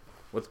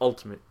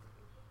Ultimate,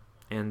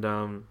 and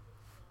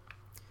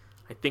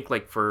I think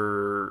like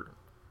for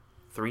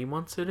 3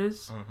 months it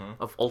is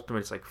of Ultimate,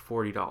 it's like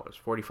 $40,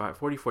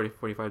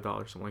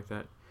 $45, something like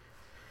that.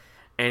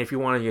 And if you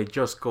want to get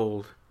just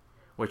gold,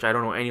 which I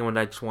don't know anyone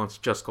that just wants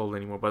just gold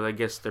anymore, but I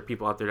guess there are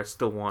people out there that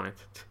still want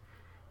it.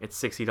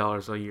 It's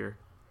 $60 a year,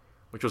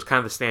 which was kind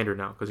of the standard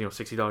now, because you know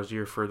 $60 a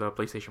year for the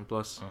PlayStation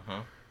Plus,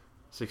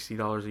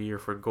 $60 a year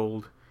for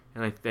gold,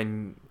 and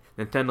then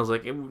Nintendo's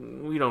like,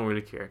 we don't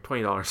really care,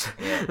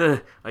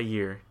 $20 a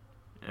year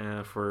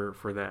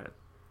for that.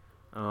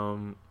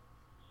 And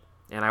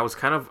I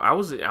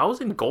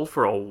was in gold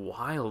for a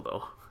while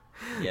though.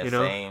 Yeah, you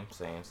know?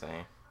 same.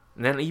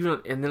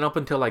 And then up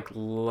until like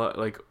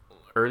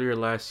earlier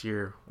last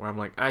year, where I'm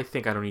like, I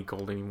think I don't need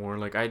gold anymore.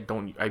 Like I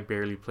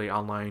barely play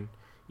online.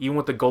 Even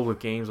with the gold with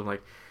games, I'm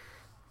like,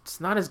 it's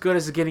not as good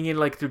as getting in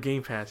like through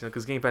Game Pass, you know,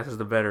 because Game Pass has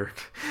the better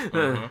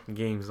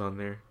games on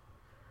there.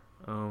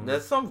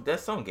 There's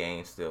some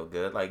games still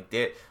good. Like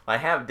I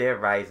have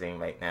Dead Rising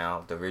right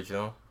now, the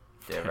original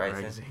Dead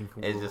Rising.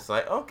 Cool. It's just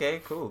like,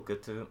 okay, cool,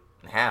 good to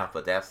have.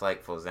 But that's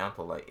like, for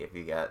example, like if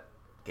you got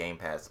Game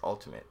Pass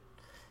Ultimate,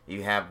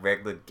 you have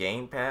regular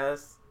Game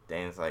Pass,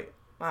 then it's like,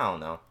 I don't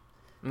know.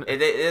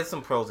 There's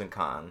some pros and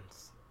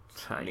cons.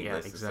 Yeah,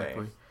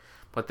 exactly.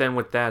 But then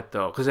with that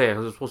though, because it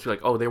was supposed to be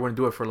like, oh, they wouldn't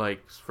do it for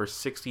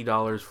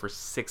 $60 for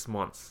 6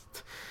 months.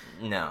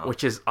 No,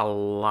 which is a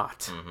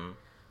lot.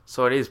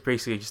 So it is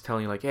basically just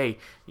telling you like, hey,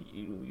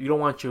 you don't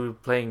want you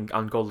playing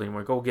on gold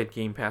anymore. Go get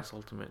Game Pass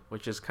Ultimate,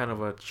 which is kind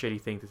of a shitty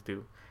thing to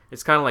do.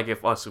 It's kind of like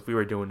if we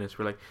were doing this,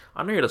 we're like,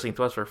 I know you're listening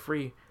to us for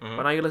free,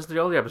 but now you listen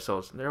to all the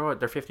episodes. They're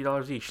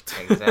 $50 each.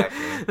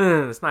 Exactly.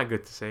 It's not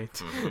good to say.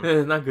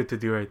 It's not good to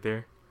do right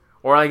there.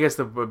 Or I guess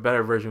the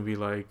better version would be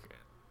like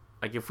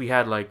if we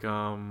had like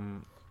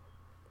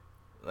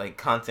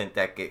content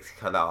that gets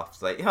cut off.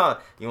 It's like, huh,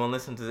 you want to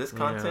listen to this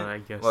content? Yeah, I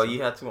guess. Well, so.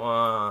 you have to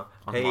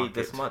pay Unlock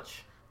this it.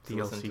 much to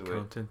listen DLC to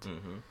content. it.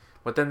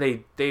 But then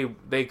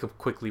they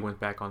quickly went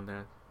back on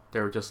that. They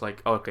were just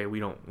like, oh, okay,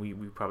 we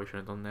probably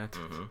shouldn't have done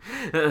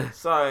that.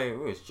 Sorry,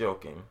 we was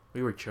joking.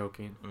 We were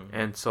joking,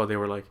 and so they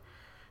were like,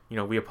 you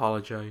know, we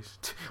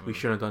apologized. We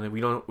shouldn't have done it.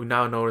 We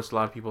now notice a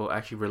lot of people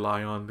actually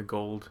rely on the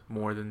gold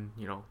more than,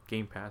 you know,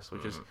 Game Pass,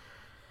 which is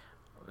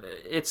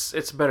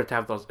it's better to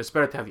have those. It's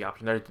better to have the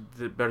option.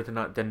 Better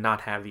to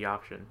not have the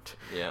option.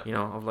 Yeah. You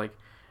know, of like,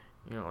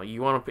 you know,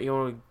 you want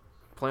to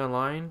play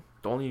online.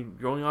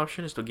 Your only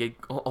option is to get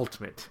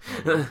Ultimate.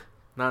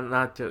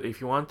 Not to, if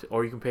you want,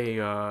 or you can pay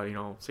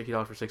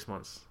 $60 for 6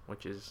 months,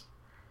 which is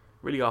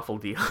really awful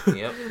deal.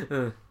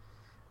 Yep.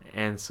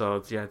 And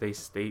so yeah,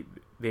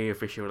 they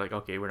officially were like,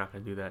 okay, we're not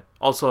gonna do that.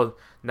 Also,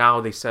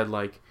 now they said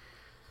like,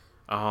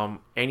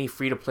 any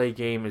free to play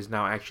game is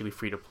now actually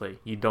free to play.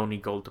 You don't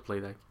need gold to play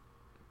that,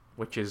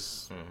 which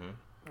is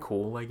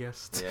cool, I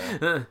guess.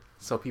 Yeah.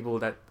 So people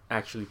that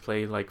actually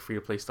play like free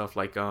to play stuff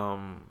like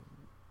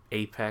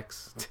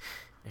Apex,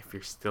 if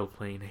you're still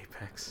playing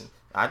Apex.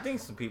 I think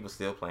some people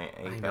still playing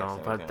Apex. I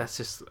know, but that's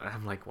just,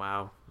 I'm like,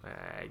 wow.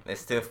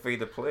 It's still free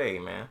to play,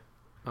 man.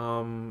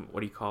 What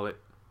do you call it?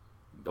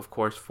 Of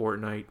course,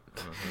 Fortnite.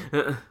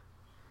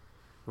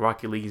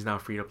 Rocket League is now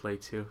free to play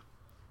too,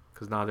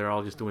 because now they're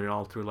all just doing it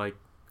all through like,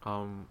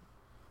 what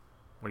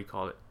do you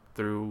call it?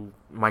 Through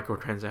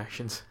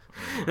microtransactions.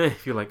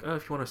 If you're like,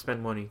 if you want to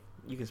spend money,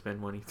 you can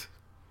spend money.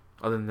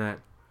 Other than that,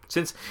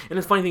 and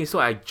the funny thing is,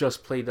 I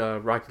just played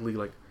Rocket League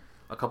like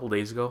a couple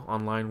days ago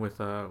online with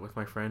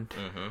my friend,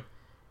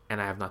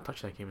 and I have not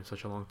touched that game in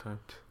such a long time.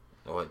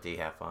 What, do you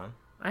have fun?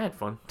 I had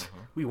fun.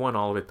 We won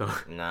all of it though.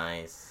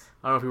 Nice.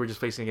 I don't know if we were just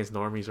facing against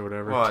normies or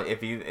whatever. Well,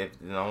 if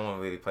no one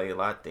really played a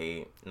lot,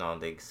 they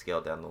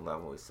scaled down the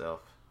level itself.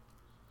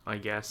 I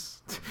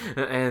guess.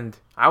 And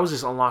I was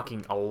just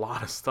unlocking a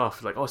lot of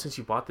stuff. Like, oh, since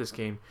you bought this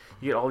game,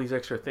 you get all these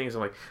extra things.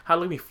 I'm like, how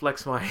let me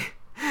flex my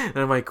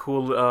my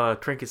cool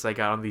trinkets I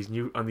got on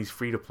these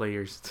free to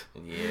players.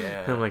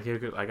 Yeah. And I'm like,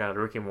 here, I got a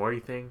Rick and Morty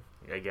thing.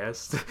 I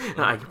guess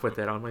I can put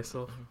that on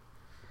myself.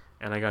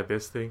 And I got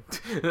this thing.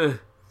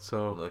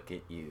 So look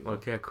at you.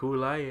 Look how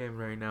cool I am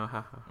right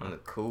now. I'm the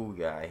cool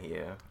guy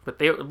here. But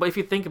if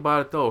you think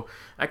about it though,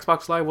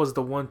 Xbox Live was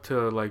the one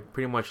to like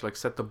pretty much like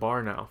set the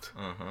bar now.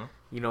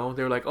 You know,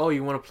 they were like, oh,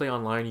 you want to play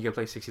online, you gotta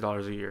play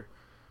 $60 a year.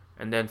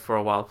 And then for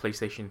a while,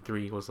 PlayStation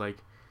 3 was like,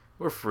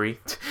 we're free.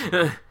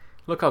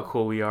 Look how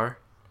cool we are.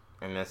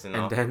 And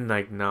then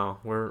like, no,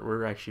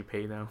 we're actually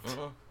paid now.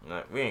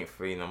 No, we ain't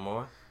free no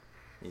more.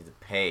 You need to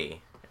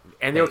pay.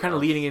 And they were kind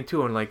of leading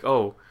into and like,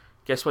 oh,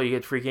 guess what? You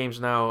get free games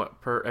now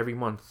every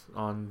month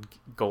on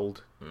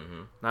Gold.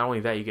 Not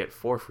only that, you get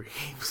 4 free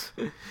games.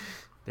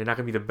 They're not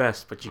gonna be the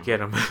best, but you get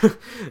them.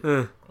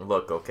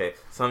 Look, okay,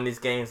 some of these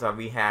games are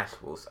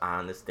rehashables. I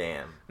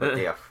understand, but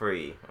they are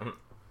free.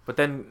 But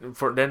then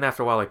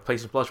after a while, like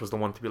PlayStation Plus was the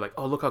one to be like,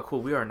 oh, look how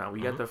cool we are now.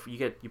 We got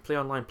you play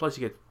online plus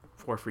you get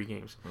 4 free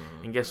games,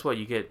 and guess what?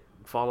 You get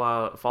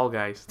Fall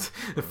Guys,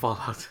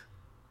 Fallout.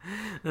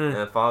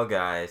 And Fall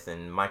Guys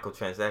and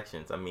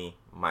microtransactions.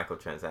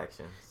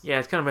 Microtransactions. Yeah,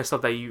 it's kind of messed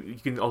up that you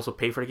can also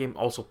pay for the game,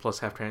 also plus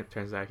have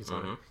transactions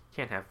on it. You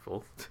can't have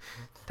both.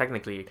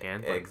 Technically, you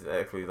can. But...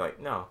 Exactly. Like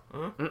no.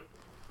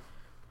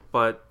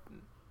 But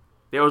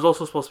there was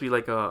also supposed to be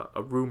like a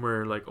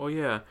rumor, like, oh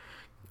yeah,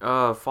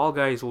 Fall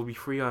Guys will be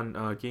free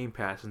on Game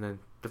Pass, and then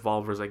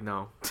Devolver's like,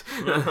 no.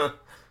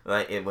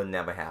 Like it would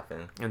never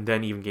happen. And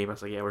then even Game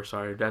Pass like, yeah, we're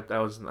sorry, that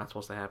was not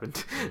supposed to happen.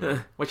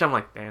 Which I'm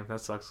like, damn, that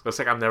sucks. It's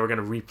like I'm never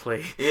gonna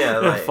replay. Yeah,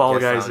 like Fall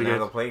Guys I'm again.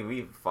 never gonna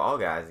play Fall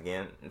Guys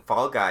again.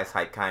 Fall Guys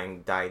hype kind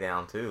of died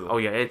down too. Oh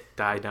yeah, it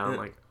died down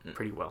like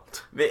pretty well.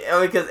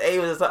 Because A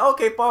was just like,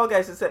 okay, Fall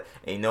Guys is set.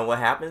 And you know what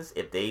happens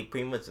if they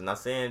pretty much? I'm not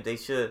saying they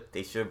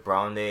should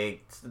broaden their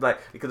like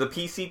because the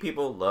PC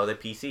people love the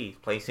PC.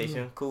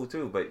 PlayStation cool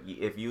too, but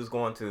if you was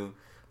going to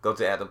go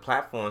to other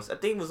platforms, I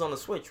think it was on the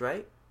Switch,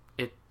 right?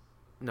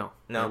 No,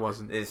 it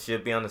wasn't. It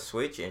should be on the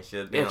Switch and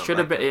should be. It should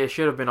have been. It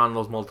should have been on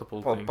those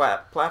multiple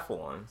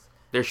platforms.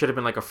 There should have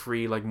been like a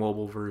free like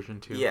mobile version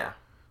too. Yeah.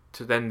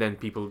 So then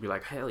people would be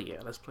like, hell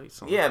yeah, let's play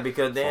some. Yeah,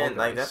 because then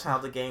like that's how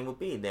the game will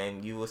be.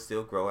 Then you will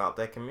still grow out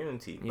that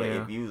community. But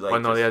if you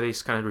like, they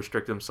just kind of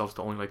restrict themselves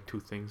to only like 2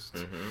 things,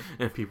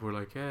 and people were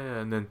like,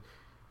 yeah, and then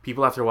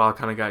people after a while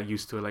kind of got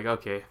used to it. Like,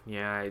 okay,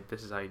 yeah,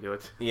 this is how you do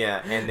it.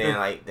 Yeah, and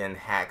then then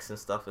hacks and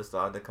stuff has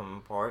started to come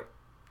apart.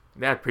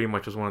 That pretty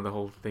much was one of the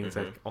whole things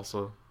that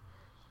also,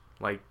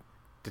 like,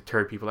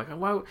 deterred people. Like,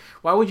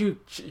 why would you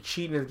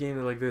cheat in a game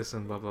like this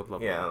and blah blah blah.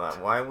 Yeah, blah.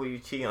 Like, why would you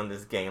cheat on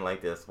this game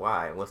like this?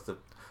 Why? What's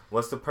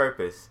the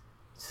purpose?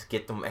 Just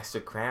get them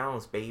extra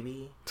crowns,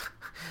 baby.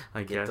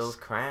 I guess get those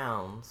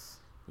crowns.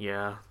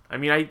 Yeah, I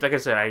mean, like I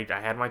said, I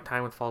had my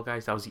time with Fall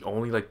Guys. That was the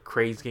only like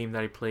crazy game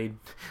that I played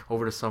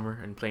over the summer,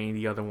 and playing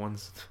the other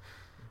ones.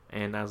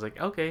 And I was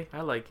like, okay,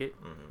 I like it.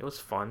 It was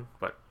fun,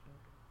 but.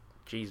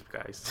 Jeez,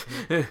 guys.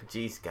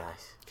 Jeez,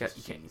 guys.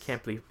 You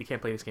can't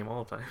play this game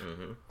all the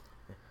time.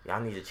 Y'all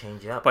need to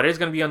change up. But it's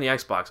gonna be on the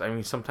Xbox. I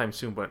mean, sometime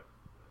soon. But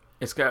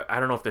it's got. I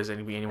don't know if there's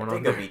anyone. I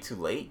think it'll be too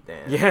late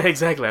then. Yeah,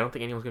 exactly. I don't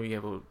think anyone's gonna be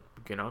able to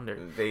get on there.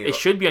 It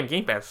should be on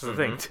Game Pass. That's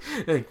the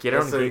thing. Get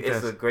it on Game Pass.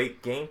 It's a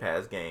great Game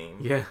Pass game.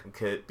 Yeah, it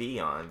could be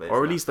on, but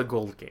or at least the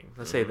gold game.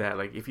 Let's say that.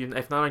 Like, if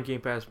not on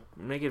Game Pass,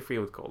 make it free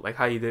with gold. Like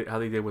how they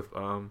did with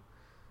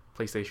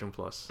PlayStation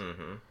Plus.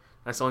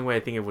 That's the only way I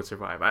think it would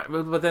survive.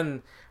 But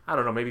then, I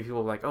don't know, maybe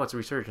people are like, oh, it's a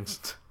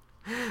resurgence.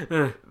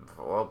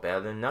 Well, better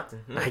than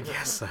nothing. I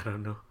guess, I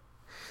don't know.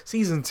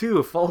 Season 2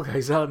 of Fall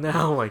Guys out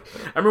now. Like,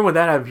 I remember when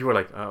that happened, people were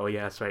like, oh,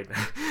 yeah, that's right.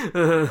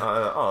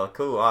 Oh,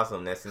 cool,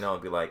 awesome. Next thing you know,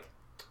 it'll be like,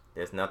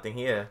 there's nothing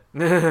here.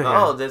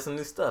 Oh, there's some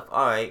new stuff.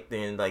 All right,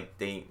 then, like,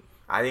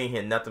 I didn't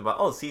hear nothing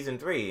about, Season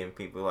 3. And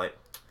people were like,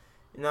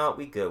 no,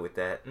 we good with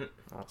that.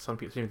 Well, some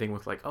people seem to think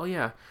with, like, oh,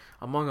 yeah,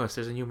 Among Us,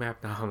 there's a new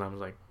map now. And I was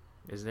like,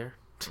 is there?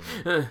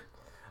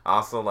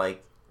 Also,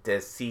 like,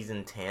 there's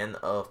season 10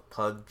 of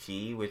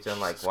PUBG, which I'm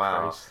like,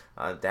 wow,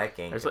 that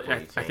game. I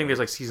think there's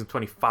like season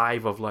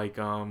 25 of like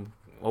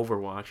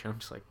Overwatch, and I'm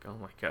just like, oh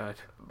my god.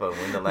 But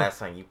when the last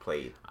time you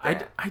played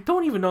that? I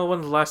don't even know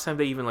when the last time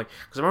they even like,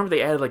 because I remember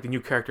they added like the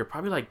new character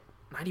probably like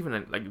not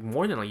even like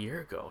more than a year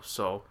ago.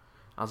 So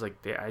I was like,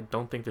 I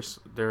don't think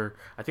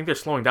I think they're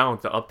slowing down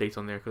with the updates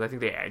on there, because I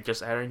think they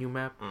just added a new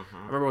map. I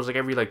remember it was like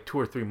every like 2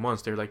 or 3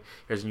 months they're like,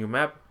 here's a new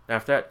map.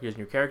 After that, here's a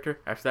new character.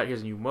 After that,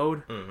 here's a new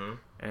mode.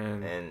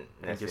 And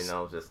next you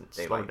know, just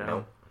they like down.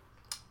 Nope.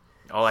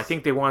 Oh, I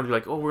think they wanted to be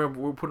like, oh,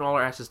 we're putting all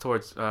our assets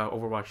towards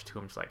Overwatch 2.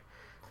 I'm just like,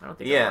 I don't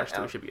think Overwatch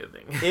 2 should be a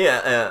thing.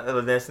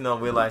 But next you know,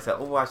 realize that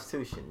Overwatch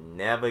 2 should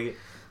never.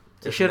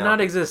 It should not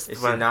exist. It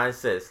should not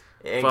exist.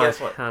 And guess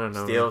what? I don't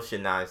know. Still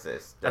should not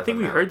exist. I think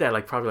we heard that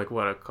like probably like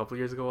what, a couple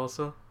years ago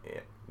also.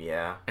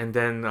 Yeah. And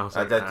then I was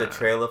like, the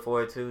trailer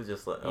for it too,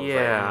 just like,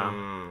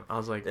 I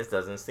was like, this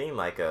doesn't seem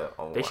like a.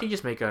 They should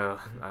just make a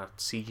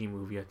CG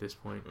movie at this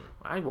point.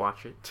 I'd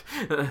watch it.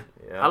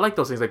 I like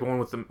those things, like the one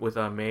with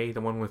May,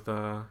 the one with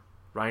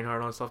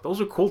Reinhardt and stuff.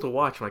 Those are cool to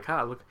watch. I'm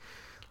like,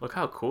 look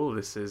how cool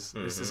this is.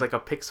 This is like a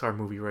Pixar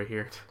movie right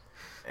here.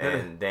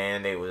 And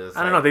then they was.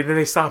 I don't know. Then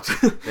they stopped.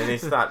 Then they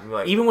stopped.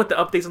 Like, even with the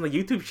updates on the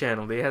YouTube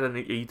channel, they had a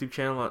YouTube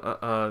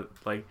channel.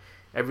 Like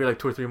every like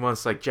 2 or 3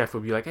 months, like Jeff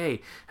would be like,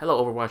 "Hey,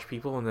 hello, Overwatch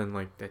people," and then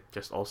like that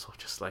just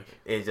like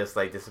it just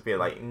like disappeared.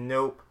 Like,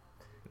 nope.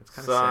 It's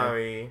kind of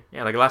sorry. Sad.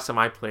 Yeah, like last time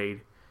I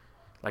played,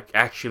 like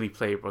actually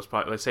played, was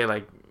probably, let's say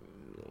like,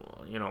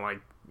 you know,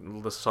 like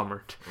the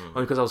summer,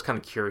 only because I was kind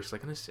of curious.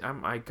 Like,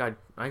 I got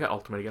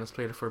Ultimate again. Let's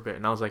play it for a bit,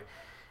 and I was like,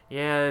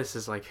 yeah, this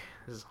is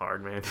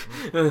hard, man.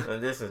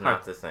 This is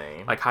not the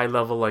same. Like high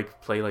level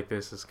like play like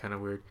this is kind of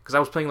weird, because I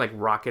was playing like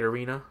Rocket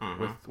Arena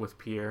with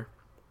Pierre,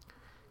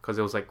 because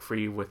it was like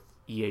free with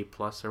EA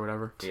Plus or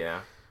whatever.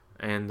 Yeah.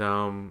 And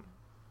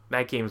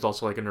that game is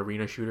also like an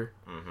arena shooter.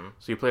 Mm-hmm.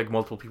 So you play like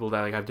multiple people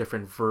that like have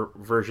different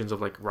versions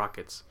of like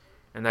rockets,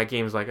 and that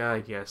game is like I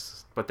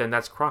guess, but then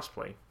that's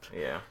crossplay.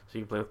 Yeah. So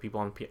you can play with people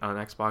on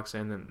Xbox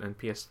and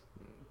PS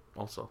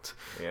also.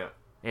 Yeah.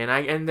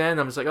 And then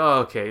I'm just like, oh,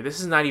 okay, this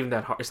is not even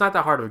that hard. It's not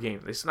that hard of a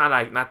game. It's not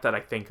that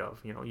I think of.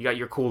 You know, you got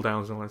your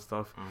cooldowns and all that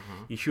stuff.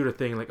 Mm-hmm. You shoot a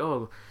thing like,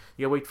 oh,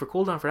 you gotta wait for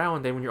cooldown for that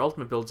one. Then when your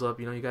ultimate builds up,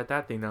 you know, you got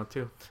that thing now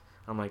too.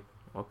 I'm like,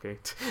 okay.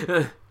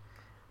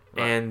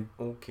 And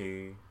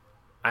okay.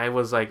 I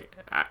was like,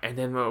 and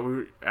then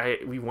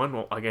we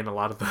won again a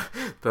lot of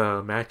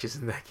the matches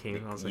in that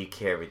game. I was you like,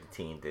 carried the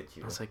team, did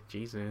you? I was like,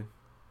 jeez, man.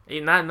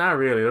 Not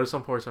really. There was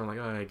some parts where I'm like,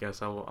 oh, I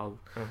guess I'll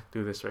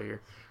do this right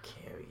here.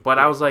 But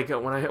I was like,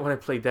 when I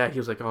played that, he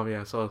was like, oh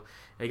yeah. So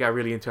I got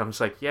really into it. I'm just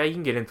like, yeah, you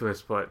can get into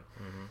this, but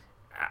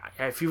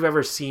if you've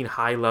ever seen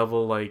high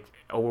level like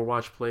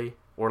Overwatch play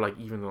or like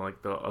even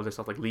like the other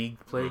stuff like League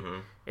play,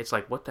 it's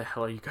like, what the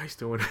hell are you guys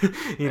doing?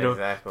 You know,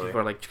 exactly.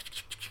 People are like,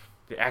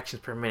 the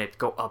actions per minute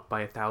go up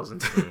by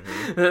 1,000.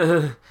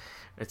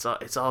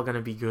 It's all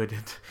gonna be good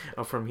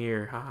from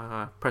here. Ha ha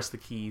ha. Press the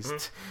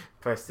keys.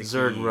 Press the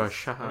Zerg keys.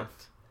 rush. Ha ha.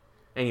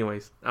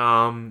 Anyways,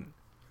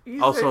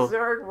 You also said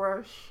Zerg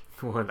rush.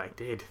 What I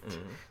did.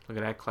 Look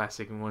at that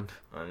classic one.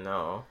 I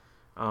know.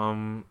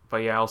 But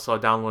yeah, also I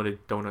downloaded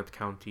Donut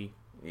County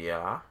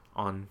Yeah.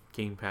 on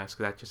Game Pass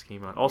because that just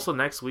came out. Also,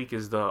 next week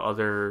is the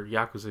other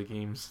Yakuza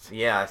games.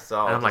 Yeah, I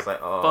saw. And I'm like,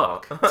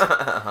 oh.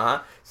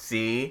 fuck.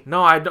 See?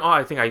 No, I don't.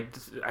 I think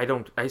I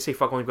don't. I say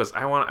fuck only because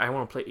I want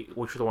to play.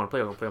 Which do I want to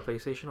play? I want to play on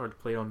PlayStation or to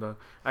play on the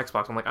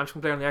Xbox. I'm like, I'm just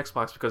gonna play on the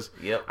Xbox because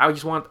I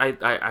just want.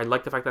 I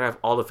like the fact that I have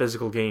all the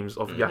physical games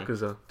of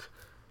Yakuza.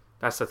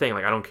 That's the thing.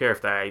 Like, I don't care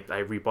if I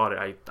rebought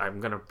it. I'm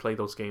gonna play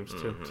those games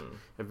too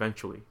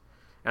eventually.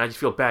 And I just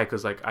feel bad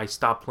because like I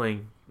stopped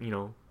playing. You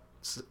know,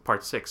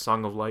 Part 6,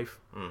 Song of Life.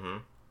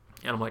 And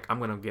I'm like, I'm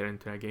gonna get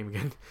into that game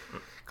again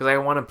because I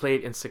want to play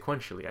it in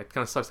sequentially. It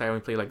kind of sucks that I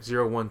only played like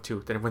 0, 1,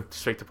 2, then it went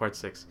straight to Part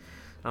 6.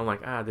 I'm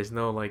like, there's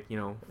no like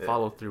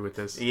follow through with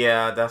this.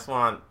 Yeah, that's what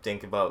I'm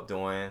thinking about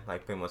doing.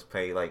 Like pretty much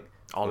play like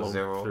all of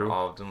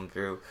them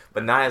through,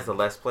 but not as a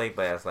let's play,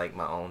 but as like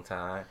my own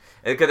time.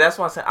 Because that's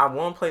why I said I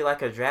want to play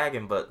Like a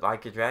Dragon, but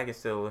Like a Dragon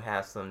still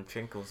has some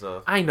trinkles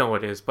of. I know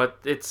it is, but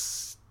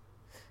it's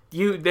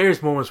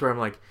there's moments where I'm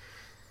like,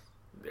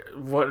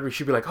 what we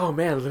should be like, oh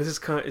man, this is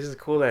cool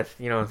that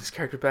this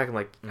character back. I'm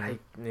like, I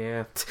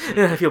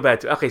feel bad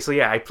too. Okay, so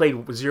yeah, I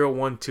played 0,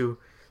 1, 2,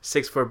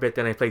 6 for a bit,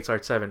 then I played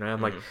Start 7. Right? I'm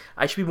like,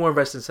 I should be more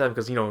invested in 7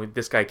 because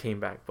this guy came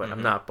back, but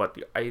I'm not. But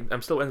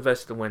I'm still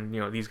invested when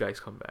these guys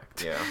come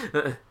back. Yeah.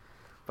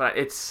 But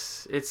it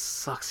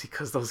sucks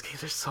because those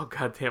games are so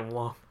goddamn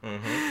long.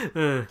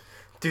 But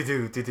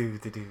the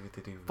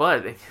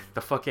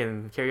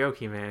fucking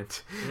karaoke, man.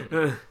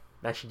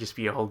 That should just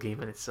be a whole game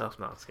in itself.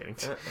 No, I was kidding.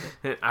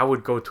 I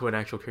would go to an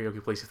actual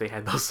karaoke place if they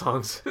had those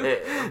songs.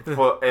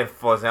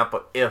 For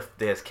example, if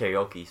there's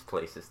karaoke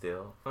places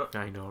still.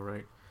 I know,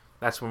 right?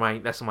 That's what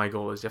my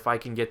goal is. If I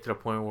can get to the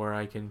point where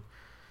I can.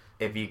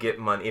 If you get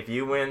money, if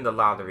you win the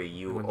lottery,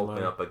 you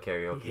open up a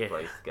karaoke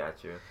place.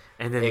 Got you.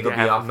 And then it could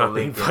be off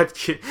nothing but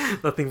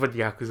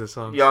Yakuza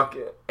songs.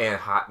 And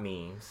hot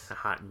memes.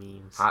 Hot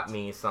memes. Hot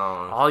meme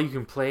songs. All you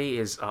can play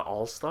is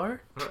All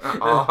Star.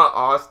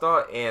 All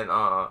Star and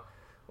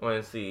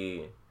let's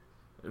see.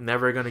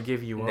 Never Gonna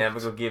Give You Up.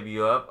 Never Gonna Give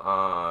You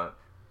Up.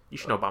 You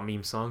should know about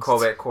meme songs.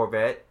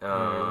 Corvette.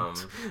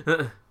 Let's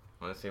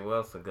see, what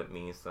else is a good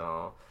meme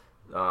song?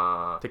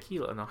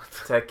 Tequila, no.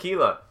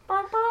 Tequila.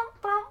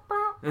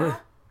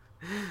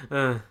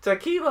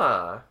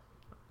 Tequila.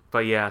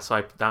 But yeah, so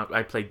I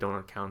played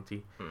Donut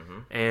County,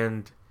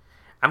 and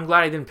I'm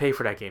glad I didn't pay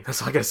for that game.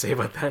 That's all I gotta say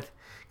about that,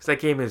 because that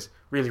game is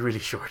really, really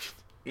short.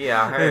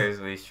 Yeah, I heard it was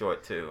really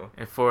short too.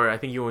 And I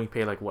think you only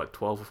pay like what,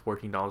 $12 or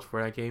 $14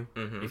 for that game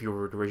if you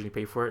were to originally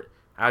pay for it.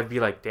 I'd be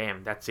like,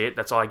 damn, that's it.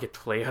 That's all I get to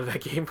play out of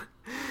that game.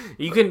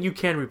 You can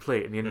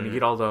replay it, and you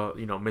get all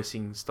the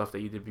missing stuff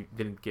that you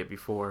didn't get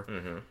before.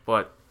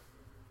 But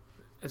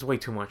it's way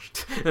too much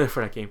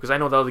for that game, because I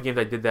know the other game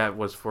that did that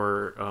was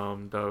for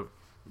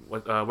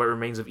What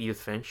Remains of Edith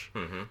Finch.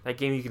 That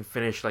game you can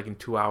finish like in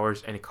 2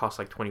 hours, and it costs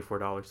like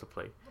 $24 to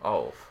play.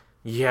 Oh.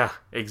 Yeah,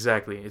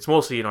 exactly. It's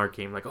mostly an art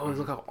game. Like, oh,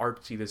 look how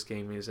artsy this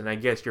game is, and I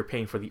guess you're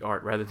paying for the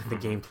art rather than the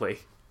gameplay.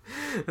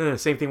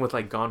 Same thing with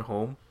like Gone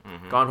Home.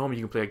 Gone Home,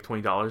 you can play like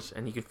 $20,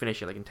 and you can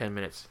finish it like in 10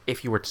 minutes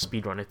if you were to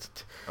speedrun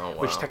it. Oh,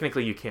 wow. Which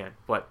technically you can,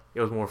 but it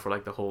was more for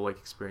like the whole like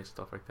experience and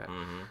stuff like that.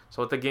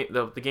 So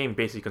the game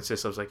basically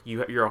consists of like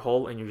you're a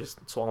hole and you're just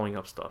swallowing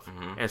up stuff,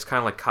 and it's kind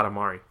of like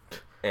Katamari.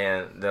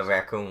 And the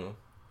raccoon.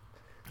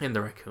 And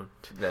the raccoon.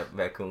 The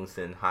raccoon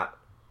send hot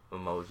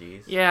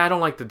emojis. Yeah, I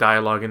don't like the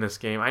dialogue in this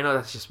game. I know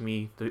that's just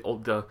me.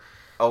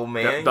 Oh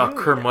man, the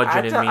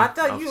curmudgeon in me. I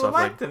thought of you stuff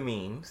liked like, the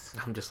memes.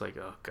 I'm just like,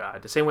 oh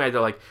god. The same way I did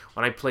like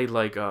when I played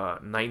like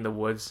Night in the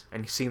Woods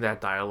and seeing that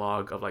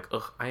dialogue of like,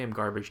 ugh, I am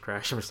garbage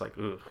trash. I'm just like,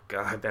 ugh,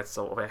 god, that's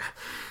so bad.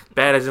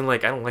 Bad as in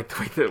like I don't like the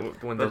way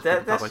that when those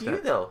But that's like you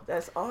that. though.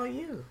 That's all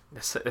you.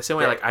 That's the same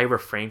way like I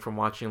refrain from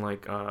watching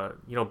like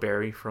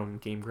Barry from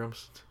Game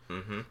Grumps.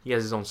 Mm-hmm. He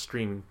has his own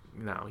stream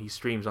now. He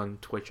streams on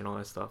Twitch and all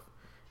that stuff.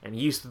 And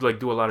he used to like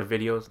do a lot of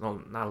videos.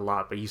 No, not a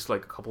lot, but he used to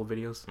like a couple of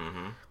videos.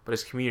 Mm-hmm. But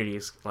his community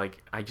is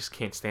like I just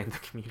can't stand the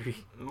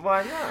community.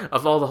 Why not?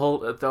 Of all the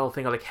whole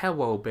thing of like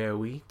hello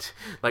Barry,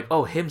 like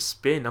oh him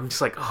spin. I'm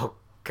just like oh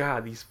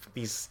god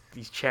these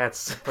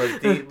chats.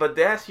 But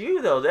that's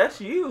you though. That's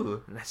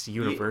you. That's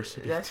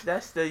university.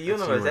 That's the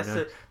universe.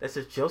 That's That's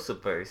the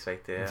Josephverse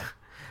right there.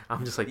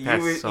 I'm just like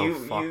that's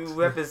fucked. You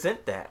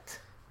represent that.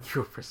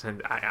 You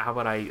represent. How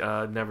about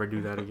I never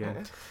do that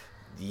again?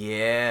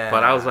 Yeah.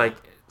 But I was like,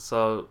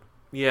 so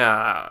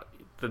yeah,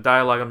 the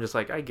dialogue. I'm just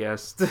like, I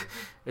guess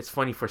it's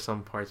funny for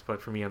some parts,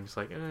 but for me, I'm just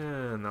like,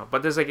 no.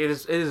 But there's like it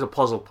is a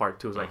puzzle part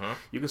too. It's like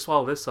you can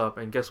swallow this up,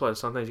 and guess what?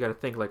 Sometimes you got to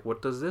think like,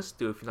 what does this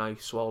do if you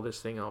swallow this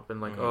thing up?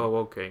 And like, oh,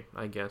 okay,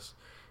 I guess.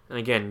 And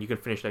again, you can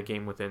finish that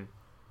game within.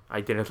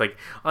 I did it like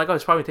oh,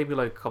 it's probably take me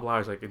like a couple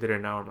hours. Like I did it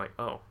an hour. I'm like,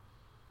 oh,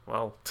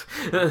 well.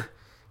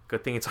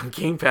 Good thing it's on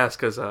Game Pass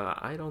because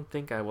I don't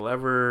think I will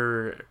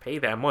ever pay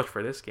that much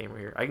for this game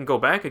here. I can go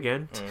back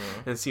again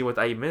and see what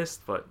I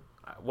missed, but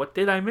what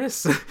did I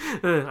miss?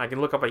 I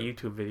can look up a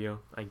YouTube video,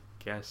 I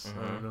guess.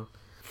 I don't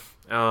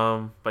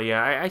know. But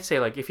yeah, I'd say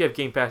like if you have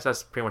Game Pass,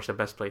 that's pretty much the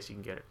best place you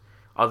can get it.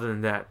 Other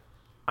than that,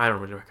 I don't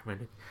really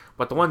recommend it.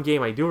 But the one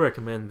game I do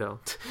recommend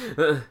though,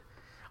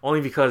 only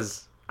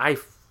because I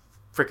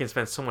freaking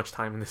spent so much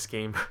time in this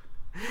game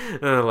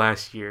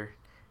last year.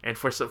 And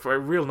for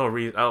real no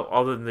reason,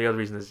 other than the other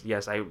reason is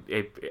yes, I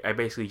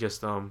basically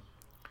just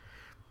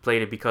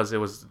played it because it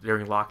was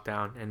during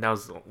lockdown, and that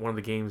was one of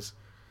the games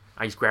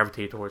I just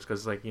gravitated towards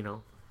because like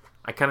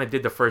I kind of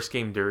did the first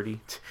game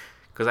dirty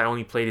because I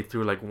only played it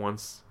through like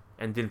once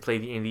and didn't play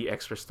the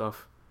extra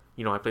stuff.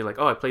 I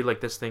played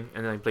like this thing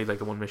and then I played like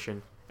the one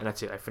mission and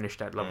that's it. I finished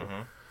that level.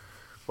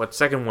 But the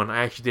second one,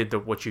 I actually did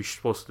what you're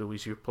supposed to do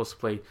is you're supposed to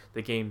play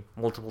the game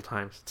multiple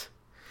times.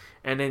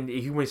 And then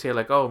you may say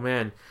like, oh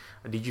man,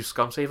 did you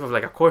scum save? I'm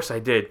like, of course I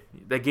did.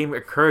 That game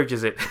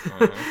encourages it,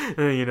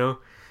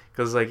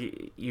 because like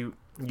you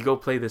go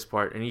play this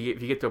part, and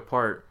if you get to a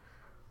part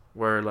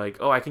where like,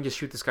 oh, I can just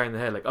shoot this guy in the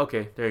head, like,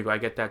 okay, there you go, I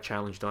get that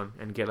challenge done,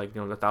 and get like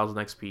 1,000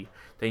 XP.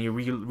 Then you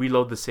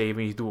reload the save,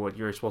 and you do what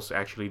you're supposed to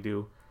actually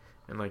do,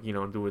 and like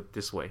do it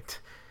this way,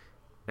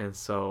 and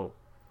so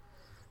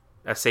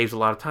that saves a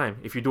lot of time.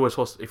 If you were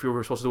supposed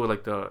to do it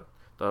like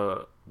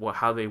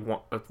how they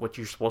want what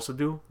you're supposed to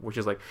do, which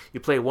is like you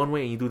play it one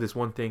way and you do this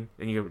one thing,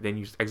 and then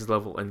you exit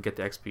level and get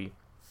the XP.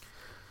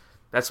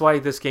 That's why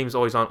this game is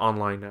always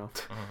online now.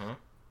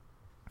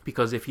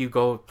 Because if you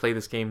go play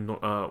this game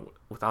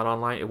without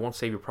online, it won't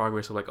save your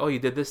progress. So like, oh, you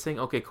did this thing,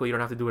 okay, cool, you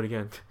don't have to do it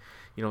again.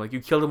 Like you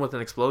killed him with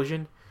an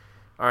explosion.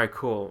 All right,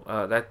 cool.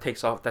 That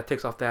takes off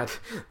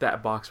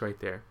that box right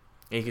there,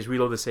 and you can just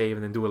reload the save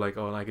and then do it like,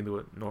 oh, I can do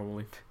it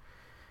normally.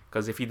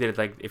 Because if you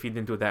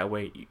didn't do it that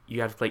way,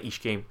 you have to play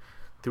each game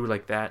through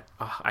like that.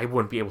 I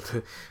wouldn't be able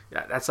to.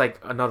 That's like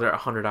another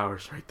 100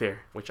 hours right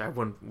there, which I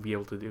wouldn't be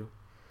able to do.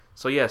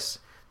 So yes,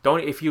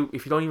 if you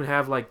don't even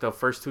have like the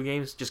first two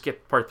games, just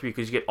get part 3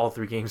 because you get all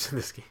 3 games in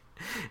this game,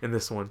 in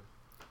this one.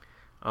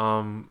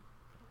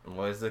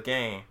 What is the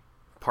game?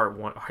 Part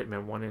 1,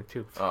 Hitman 1 and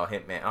 2. Oh,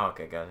 Hitman. Oh,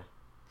 okay, got it.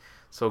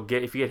 So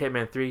if you get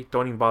Hitman 3,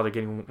 don't even bother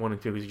getting 1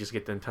 and 2 because you just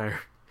get the entire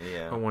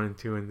 1 and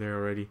 2 in there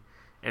already.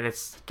 And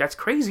that's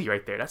crazy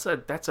right there. That's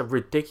a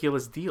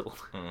ridiculous deal.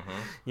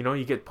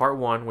 You get part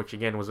 1, which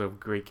again was a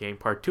great game.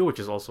 Part 2, which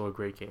is also a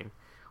great game.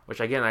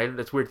 Which again,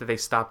 it's weird that they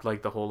stopped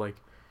like the whole like,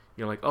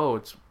 like oh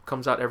it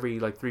comes out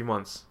every like 3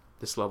 months.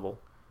 This level,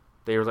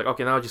 they were like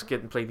okay now I'll just get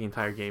and play the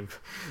entire game.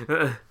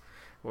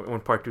 When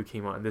part 2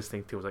 came out, and this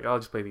thing too was like I'll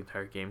just play the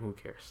entire game. Who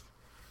cares?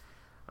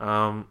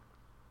 And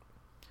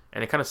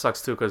it kind of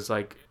sucks too because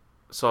like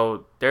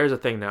so there's a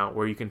thing now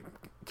where you can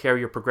carry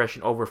your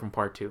progression over from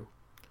part 2.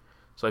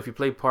 So if you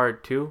play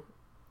part 2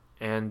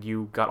 and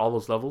you got all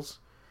those levels,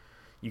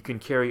 you can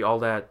carry all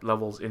that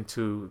levels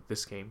into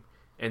this game.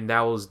 And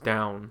that was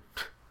down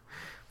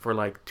for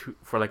like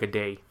a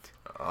day.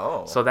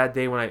 Oh. So that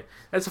day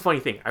that's a funny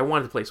thing. I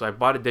wanted to play, so I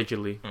bought it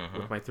digitally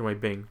through my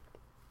Bing.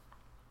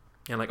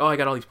 And like, oh, I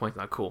got all these points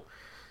now, cool.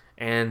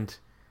 And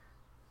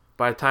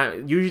by the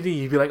time usually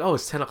you'd be like, oh,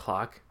 it's 10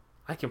 o'clock.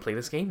 I can play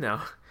this game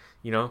now.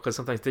 Because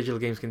sometimes digital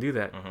games can do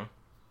that.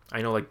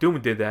 I know like Doom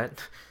did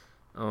that.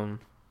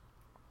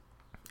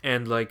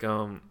 And like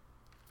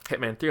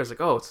Hitman 3, I was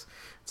like, oh, it's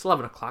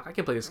 11 o'clock. I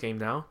can play this game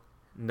now.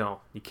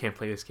 No, you can't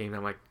play this game. And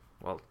I'm like,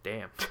 well,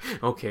 damn.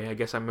 Okay, I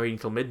guess I'm waiting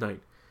until midnight.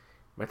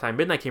 By the time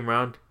midnight came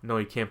around, no,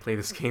 you can't play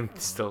this game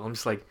still. I'm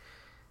just like,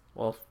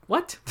 well,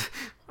 what?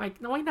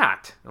 Like, no, why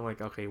not? I'm like,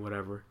 okay,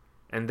 whatever.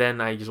 And then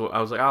I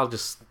was like, I'll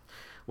just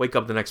wake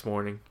up the next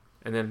morning.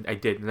 And then I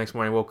did. The next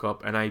morning I woke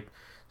up and I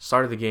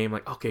started the game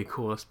like, okay,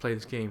 cool, let's play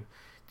this game.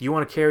 do you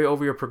want to carry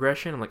over your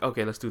progression? I'm like,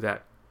 okay, let's do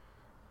that.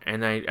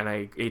 And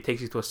it takes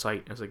you to a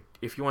site. I was like,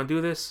 if you want to do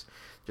this,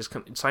 just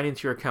sign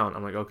into your account.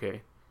 I'm like,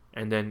 okay.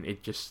 And then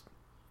it just,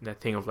 that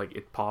thing of like,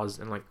 it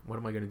paused and like, what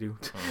am I going to do?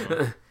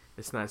 Mm-hmm.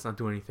 It's not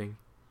doing anything.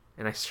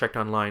 And I checked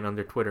online on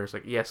their Twitter. It's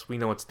like, yes, we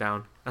know it's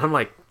down. And I'm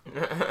like,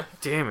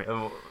 damn it.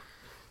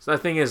 So the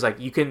thing is, like,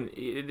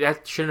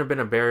 that shouldn't have been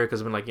a barrier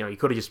because, like, you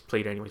could have just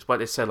played anyways. But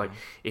it said, like,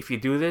 if you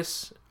do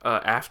this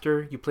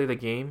after you play the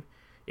game,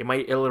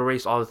 it'll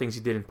erase all the things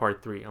you did in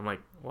part 3. I'm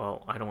like,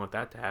 well, I don't want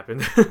that to happen.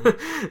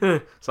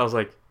 So I was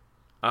like,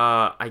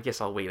 I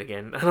guess I'll wait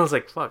again. And I was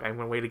like, fuck, I'm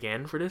gonna wait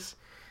again for this.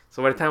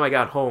 So by the time I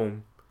got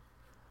home,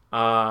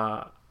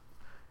 I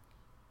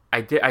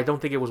don't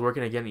think it was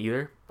working again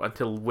either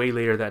until way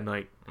later that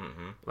night.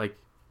 Mm-hmm. Like,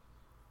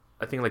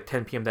 I think like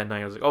 10 p.m. that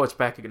night. I was like, oh, it's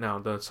back now.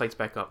 The site's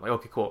back up. Like,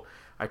 okay, cool.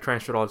 I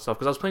transferred all the stuff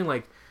because I was playing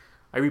like,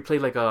 I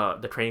replayed like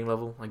the training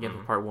level again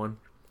for part 1,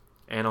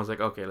 and I was like,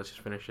 okay, let's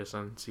just finish this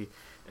and see.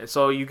 And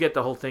so you get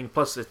the whole thing.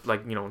 Plus, it's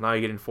like, now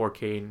you're getting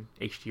 4K and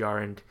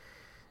HDR and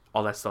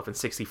all that stuff in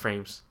 60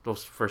 frames.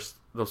 Those first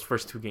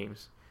 2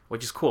 games,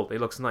 which is cool.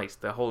 It looks nice.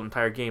 The whole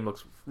entire game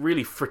looks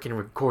really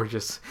freaking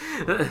gorgeous.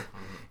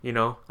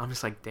 I'm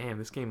just like, damn,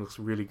 this game looks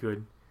really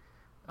good.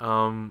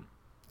 And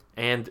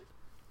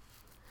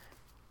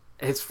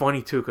it's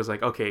funny too, because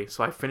like, okay,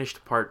 so I finished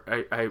the part.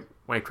 I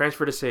when I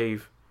transferred to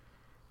save,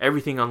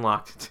 everything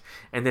unlocked,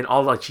 and then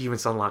all the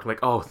achievements unlocked. Like,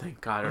 oh,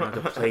 thank God, I don't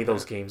have to play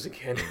those games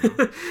again.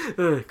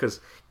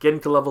 Because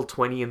getting to level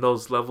 20 in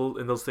those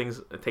things,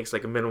 it takes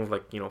like a minimum of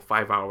like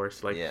 5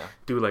 hours. Like,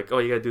 do like, oh,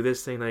 you gotta do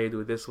this thing, now you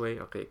do it this way.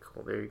 Okay,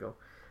 cool, there you go.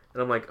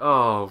 And I'm like,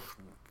 oh,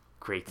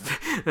 great.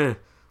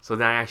 So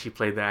now I actually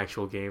played the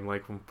actual game,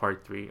 like from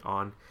part 3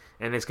 on,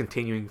 and it's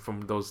continuing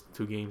from those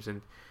 2 games.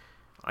 And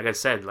like I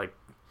said, like,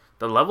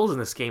 the levels in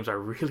this games are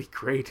really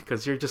great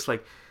because you're just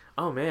like,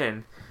 oh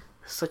man,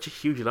 such a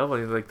huge level.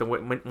 And like the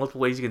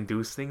multiple ways you can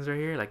do things right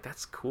here, like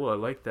that's cool. I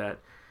like that.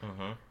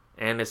 Mm-hmm.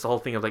 And it's the whole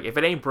thing of like, if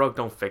it ain't broke,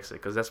 don't fix it,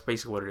 because that's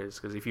basically what it is.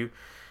 Because if you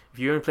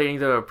haven't played any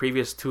of the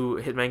previous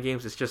 2 Hitman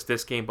games, it's just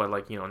this game, but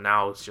like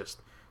now it's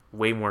just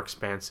way more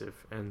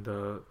expansive and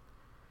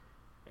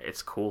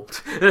it's cool.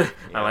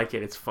 I like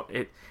it. It's fun.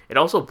 It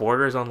also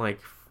borders on like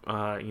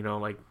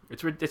like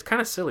it's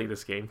kind of silly,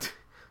 this game.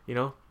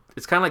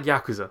 It's kind of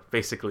like Yakuza,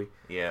 basically.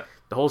 Yeah.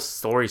 The whole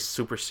story is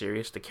super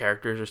serious. The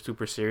characters are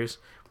super serious.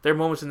 There are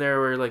moments in there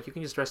where like you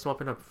can just dress them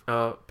up in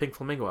a pink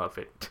flamingo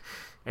outfit,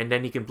 and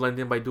then you can blend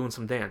in by doing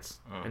some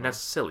dance, and that's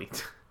silly.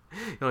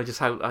 Just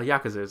how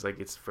Yakuza is. Like,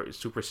 it's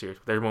super serious.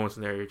 But there are moments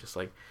in there you're just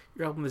like,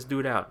 you're helping this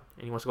dude out,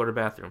 and he wants to go to the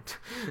bathroom.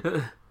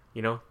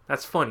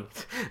 That's funny.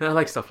 I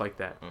like stuff like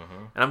that.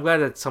 And I'm glad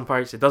that some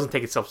parts it doesn't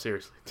take itself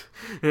seriously.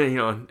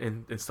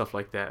 And stuff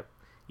like that.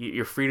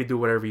 You're free to do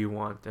whatever you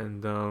want,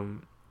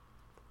 and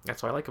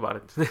that's what I like about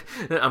it.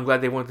 I'm glad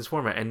they went this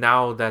format, and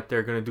now that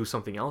they're gonna do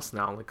something else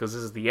now, because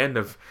this is the end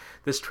of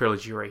this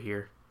trilogy right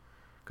here.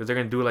 Because they're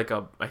gonna do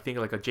I think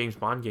a James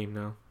Bond game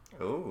now.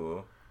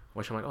 Ooh.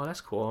 Which I'm like, oh, that's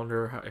cool. I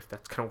wonder if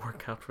that's gonna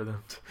work out for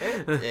them.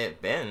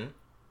 It been.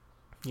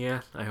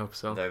 Yeah, I hope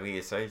so. The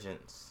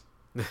resurgence.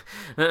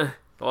 I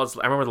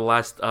remember the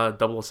last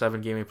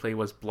 007 game I played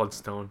was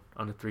Bloodstone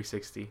on the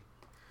 360.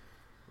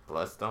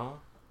 Bloodstone?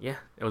 Yeah,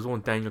 it was one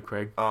with Daniel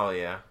Craig. Oh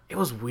yeah. It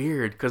was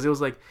weird because it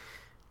was like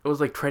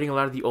treading a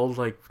lot of the old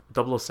like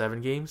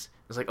 007 games.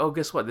 It's like, oh,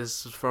 guess what?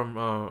 This is from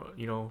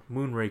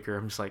Moonraker.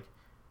 I'm just like,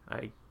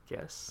 I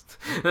guess.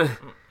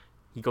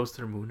 He goes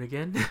to the moon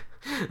again.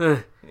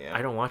 Yeah.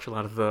 I don't watch a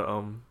lot of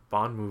the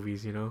Bond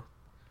movies,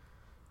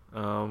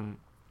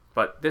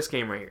 but this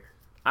game right here,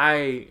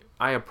 I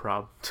am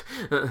proud.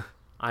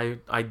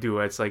 I do.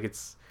 It's like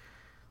it's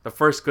the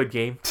first good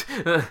game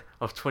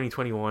of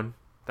 2021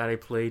 that I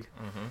played,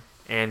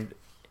 and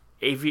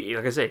if you,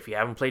 like I said, if you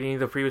haven't played any of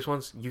the previous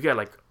ones, you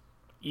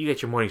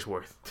get your money's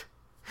worth,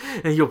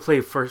 and you'll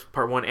play first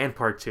part 1 and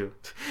part 2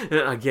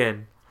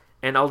 again,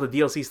 and all the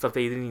DLC stuff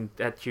you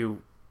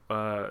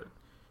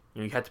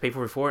had to pay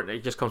for before,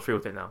 it just comes free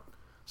with it now.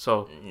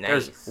 So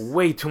nice. There's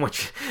way too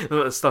much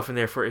stuff in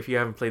there for if you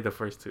haven't played the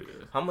first 2.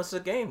 How much the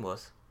game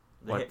was?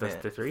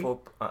 The 3?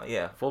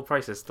 Yeah. Full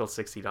price is still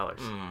 $60.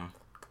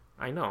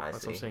 I know.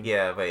 That's what I'm saying.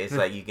 Yeah, but it's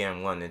like you get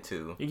 1 and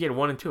 2. You get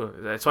 1 and 2.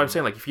 That's what I'm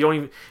saying. Like, if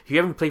you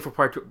haven't played for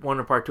part 1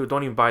 or part 2,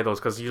 don't even buy those,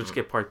 because you just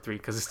get part 3,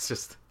 because it's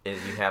just you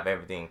have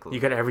everything included.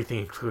 You got everything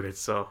included.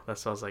 So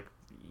that's why I was like,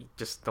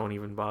 just don't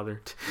even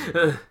bother.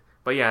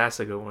 But yeah, that's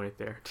a good one right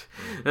there.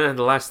 And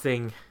the last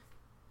thing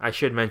I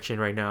should mention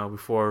right now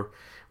before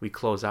we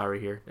close out right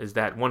here is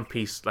that One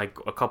Piece, like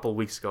a couple of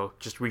weeks ago,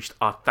 just reached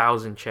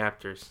 1,000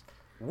 chapters.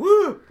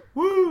 Woo!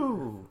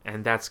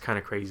 And that's kind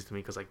of crazy to me,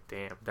 because like,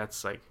 damn,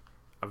 that's like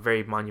a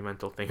very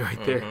monumental thing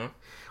right there.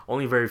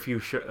 Only very few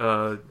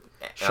shonens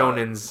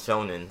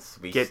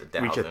reach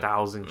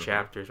 1,000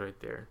 chapters right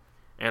there.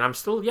 And I'm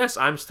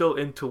still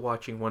into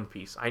watching One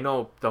Piece. I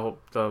know the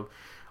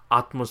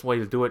optimal way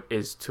to do it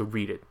is to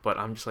read it, but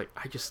I'm just like,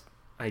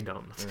 I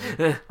don't.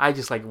 I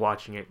just like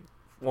watching it.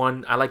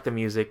 1, I like the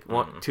music.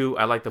 2,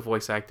 I like the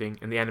voice acting,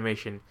 and the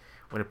animation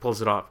when it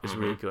pulls it off is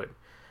really good,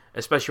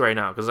 especially right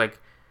now, because like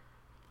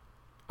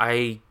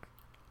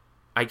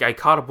I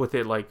caught up with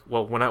it like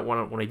when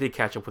I did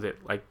catch up with it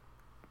like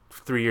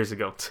 3 years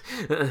ago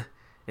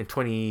in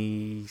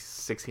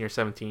 2016 or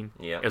 17.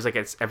 Yeah. It was like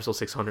it's episode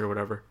 600 or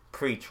whatever.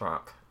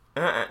 Pre-Trump.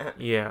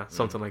 Yeah,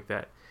 something like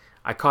that.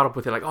 I caught up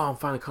with it like, oh, I'm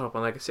finally caught up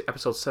on like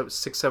episode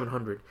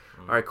 700.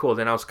 All right, cool.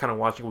 Then I was kind of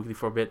watching weekly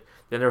for a bit.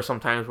 Then there were some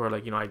times where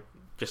like, I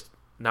just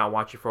not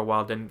watch it for a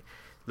while, then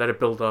let it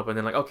build up, and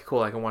then like, okay,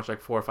 cool, I can watch like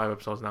 4 or 5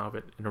 episodes now of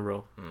it in a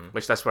row.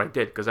 Which that's what I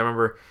did, because I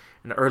remember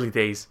in the early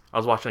days I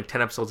was watching like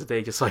 10 episodes a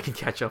day just so I can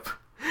catch up.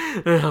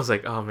 And I was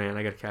like, oh man,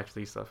 I gotta catch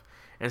these stuff.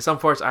 And some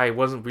parts I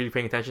wasn't really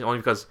paying attention, only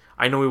because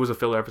I know it was a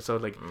filler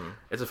episode. Like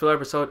it's a filler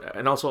episode,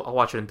 and also I'll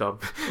watch it in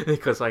dub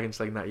because I can just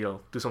like not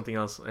do something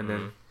else and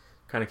then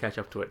kind of catch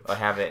up to it, or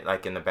have it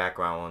like in the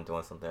background when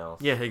doing something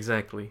else. Yeah,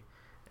 exactly.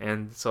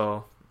 And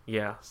so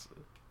yeah,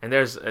 and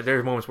there's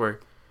moments where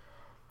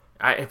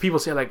people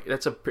say like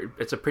it's a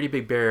pretty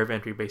big barrier of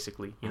entry,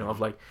 basically.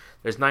 Of like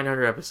there's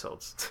 900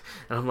 episodes,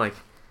 and I'm like,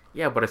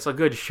 yeah, but it's a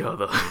good show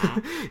though.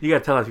 You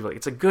gotta tell people like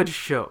it's a good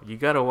show. You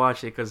gotta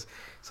watch it because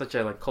it's such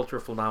a like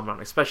cultural phenomenon,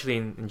 especially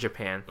in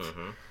Japan,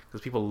 because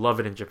people love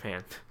it in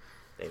Japan.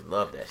 They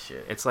love that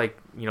shit. It's like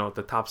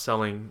the top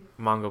selling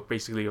manga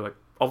basically like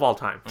of all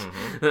time.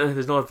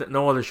 There's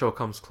no other show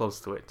comes close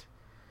to it.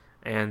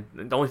 And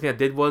the only thing that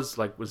did was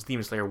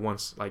Demon Slayer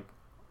once like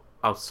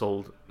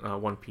outsold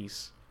One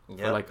Piece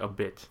for like a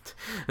bit.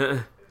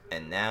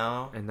 And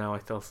now I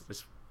felt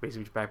it's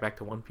basically back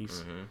to One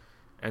Piece.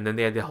 And then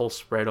they had the whole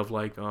spread of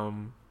like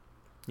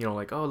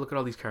like, oh, look at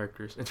all these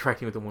characters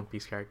interacting with the One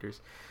Piece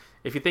characters.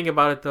 If you think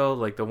about it though,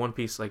 like the One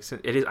Piece, like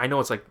it is, I know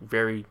it's like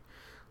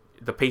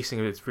the pacing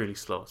of it's really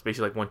slow. It's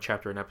basically like one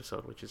chapter an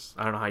episode, which is,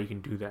 I don't know how you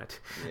can do that.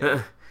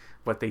 Yeah.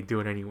 But they do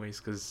it anyways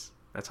because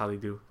that's how they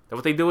do.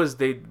 What they do is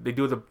they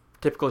do the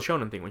typical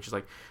shonen thing, which is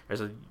like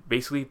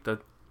basically the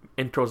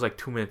intro is like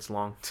 2 minutes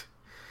long,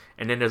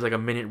 and then there's like a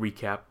minute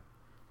recap,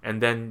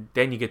 and then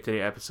you get to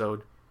the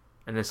episode,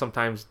 and then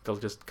sometimes they'll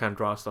just kind of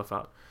draw stuff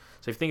out.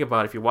 So if you think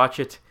about it, if you watch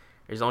it,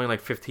 there's only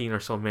like 15 or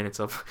so minutes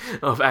of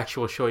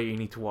actual show you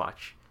need to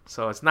watch.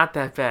 So it's not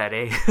that bad,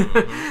 eh?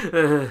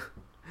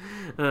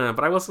 But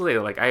I will say,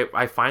 like,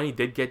 I finally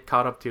did get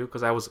caught up too,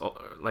 because I was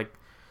like,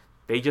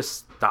 they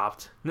just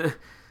stopped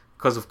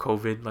because of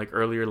COVID, like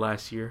earlier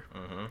last year,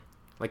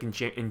 like in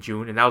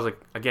June, and that was like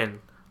again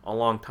a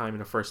long time in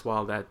the first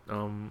while that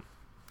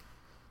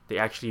they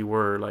actually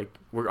were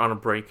on a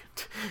break,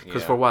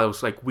 because for a while it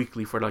was like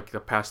weekly for like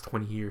the past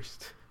 20 years,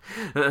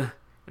 and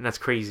that's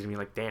crazy to me.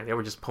 Like, damn, they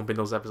were just pumping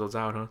those episodes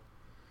out, huh?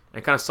 And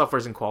it kind of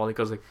suffers in quality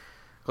because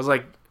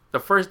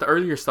the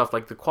earlier stuff,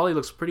 like the quality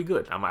looks pretty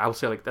good. I would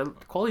say like the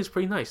quality is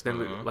pretty nice.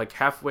 Then like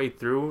halfway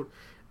through,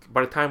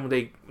 by the time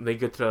they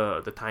get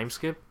to the time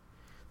skip,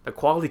 the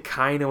quality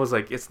kind of was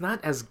like, it's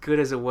not as good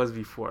as it was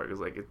before. It's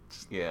like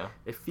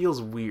it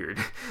feels weird.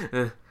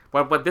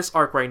 But this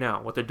arc right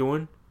now, what they're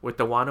doing with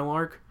the Wano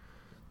arc,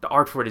 the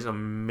art for it is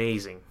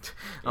amazing.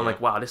 I'm like,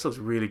 wow, this looks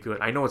really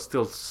good. I know it's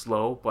still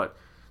slow, but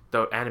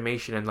the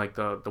animation and like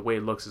the way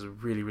it looks is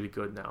really, really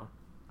good now.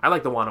 I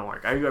like the Wano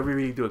arc. I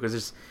really do it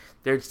because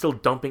they're still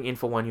dumping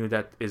info on you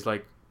that is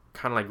like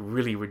kind of like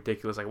really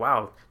ridiculous. Like,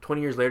 wow,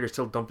 20 years later,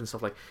 still dumping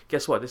stuff like,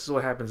 guess what? This is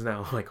what happens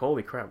now. Like,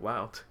 holy crap,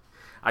 wow.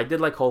 I did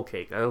like Whole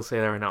Cake. I'll say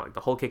that right now. Like the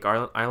Whole Cake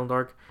Island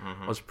arc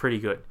was pretty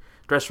good.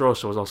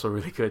 Dressrosa was also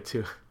really good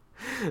too.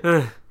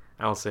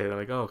 I'll say that.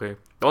 Like, oh, okay.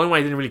 The only one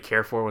I didn't really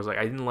care for was like,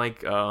 I didn't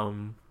like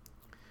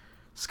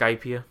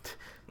Skypiea.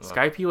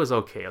 Skypiea was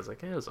okay. I was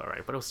like, it was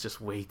alright, but it was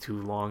just way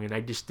too long, and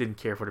I just didn't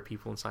care for the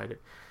people inside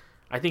it.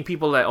 I think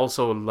people that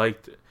also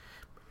liked,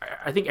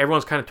 I think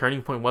everyone's kind of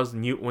turning point was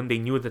when they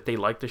knew that they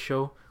liked the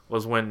show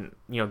was when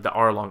the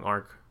Arlong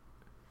arc,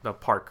 the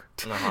park,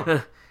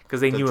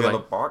 because they knew Thriller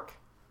like Bark.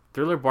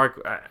 Thriller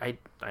Bark. I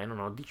don't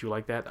know. Did you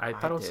like that? I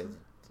thought it was.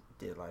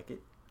 Did like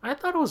it. I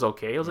thought it was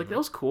okay. I was like, that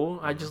was cool.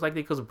 I just liked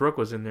it because Brooke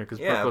was in there. Cause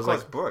Yeah, Brooke was of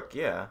course, like, Brooke.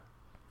 Yeah.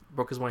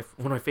 Brooke is one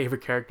of my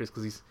favorite characters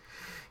because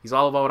he's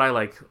all about what I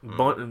like.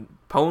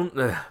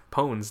 Puns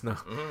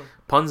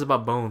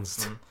about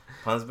bones.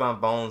 Puns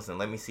about bones and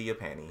let me see your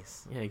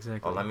panties. Yeah,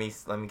 exactly. Or let me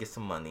get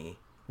some money.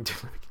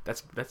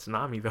 That's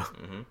Nami though.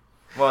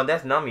 Well,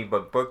 that's Nami,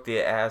 but Brooke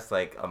did ask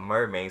like a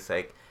mermaid. It's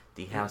like,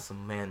 do you have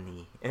some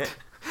money?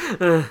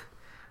 That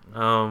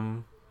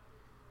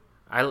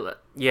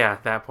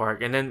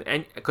part, and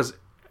then because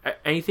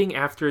anything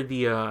after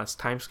the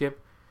time skip,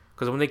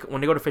 because when they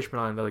go to Fishman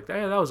Island, they're like,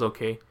 yeah, that was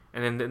okay,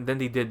 and then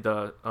they did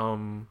the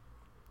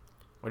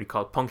what do you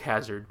call it, Punk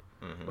Hazard,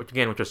 which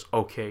was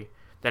okay.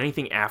 Then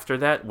anything after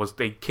that was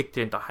they kicked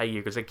it into high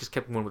gear because they just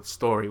kept going with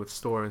story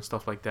and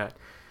stuff like that,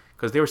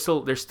 because they're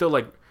still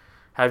like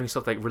having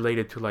stuff like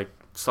related to like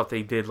stuff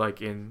they did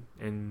like in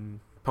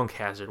Punk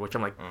Hazard, which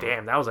I'm like,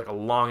 damn, that was like a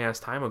long ass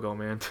time ago,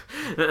 man.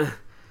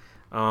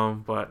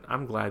 But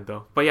I'm glad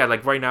though. But yeah,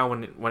 like right now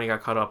when I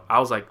got caught up, I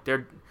was like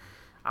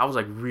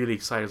really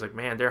excited. I was like,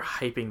 man, they're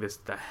hyping this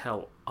the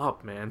hell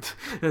up, man.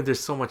 There's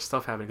so much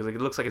stuff happening because like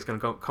it looks like it's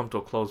gonna come to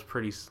a close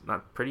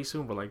not pretty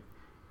soon, but like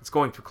it's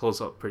going to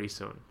close up pretty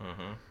soon.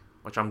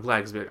 Which I'm glad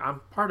because like, I'm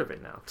part of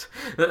it now.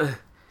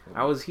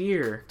 I was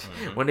here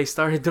Mm-hmm. when they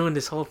started doing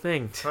this whole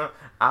thing.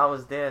 I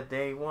was there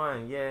day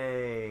one.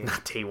 Yay.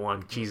 Not day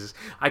one. Jesus,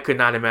 I could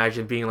not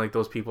imagine being like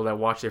those people that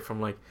watched it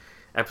from like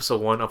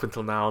episode 1 up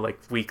until now, like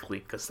weekly,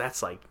 because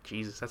that's like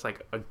Jesus. That's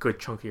like a good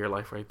chunk of your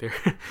life right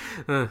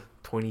there.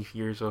 20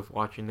 years of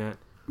watching that.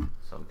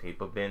 Some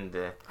people been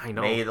there. I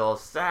know. Made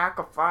those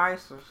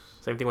sacrifices.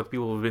 Same thing with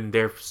people who've been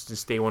there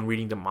since day one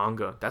reading the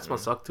manga. That's what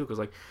sucked too, because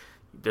like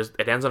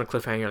it ends on a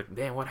cliffhanger. You're like,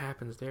 damn, what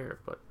happens there?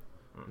 But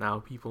now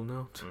people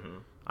know. Mm-hmm.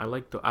 I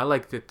liked it.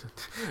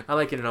 I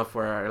like it enough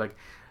where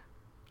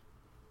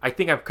I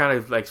think I've kind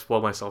of like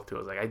spoiled myself too. I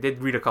was like, I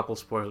did read a couple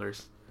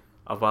spoilers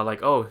about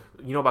like, oh,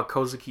 you know about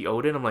Kozuki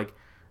Oden? I'm like,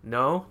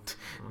 no.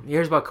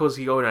 Here's about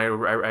Kozuki Oden.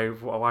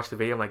 I watched the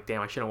video. I'm like,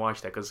 damn, I shouldn't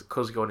watch that because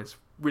Kozuki Oden is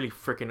really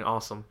freaking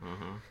awesome.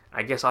 Mm-hmm.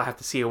 I guess I'll have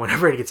to see it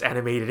whenever it gets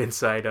animated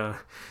inside in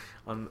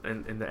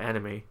the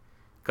anime,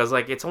 because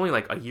like it's only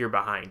like a year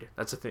behind.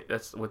 That's the thing.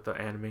 That's with the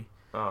anime.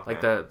 Oh, okay.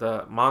 Like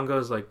the manga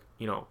is like,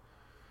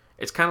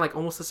 it's kind of like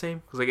almost the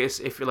same, because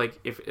like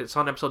if it's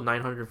on episode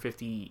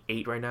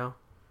 958 right now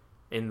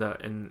in the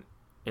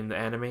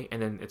anime,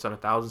 and then it's on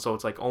 1,000, so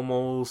it's like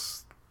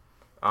almost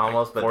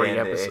but 40 then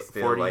episodes, it's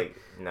still 40 like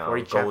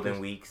 40 Golden chapters.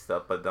 Week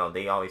stuff. But no,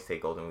 they always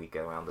take Golden Week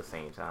around the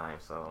same time.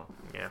 So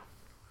yeah.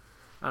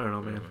 I don't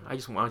know, man. Mhm. I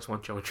just want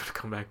JoJo to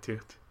come back to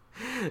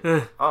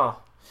it. oh,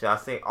 should I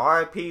say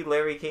R.I.P.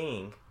 Larry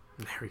King?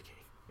 Larry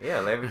King. Yeah,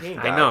 Larry King.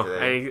 I Died know.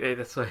 today.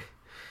 That's what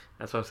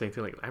I'm saying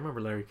too. Like, I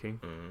remember Larry King.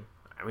 Mhm.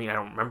 I mean, I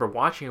don't remember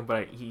watching him,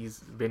 but he's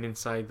been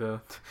inside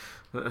the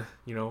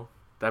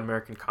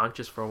American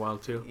conscious for a while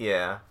too.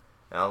 Yeah,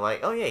 and I'm like,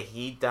 oh yeah,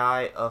 he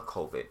died of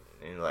COVID,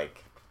 and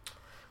like,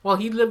 Well,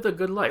 he lived a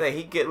good life. yeah,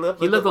 he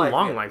lived lived a life,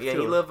 long yeah. life, Yeah,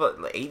 too. he lived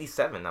like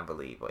 87, I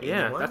believe. Or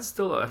Yeah, 81?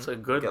 that's a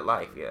good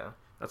life. Yeah.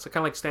 That's kind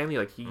of like Stanley.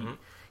 Like Mhm.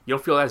 you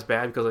don't feel as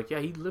bad because like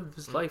he lived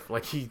his life.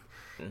 Like he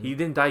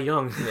didn't die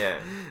young.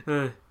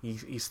 Yeah.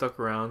 he stuck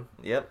around,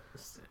 Yep.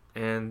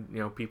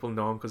 and people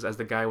know him because as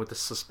the guy with the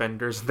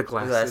suspenders and the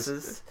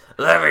glasses.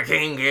 Larry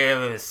King gave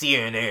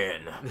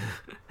CNN.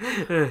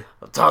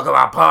 Talk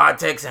about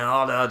politics and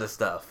all the other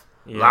stuff.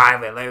 Yeah.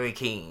 Live at Larry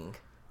King.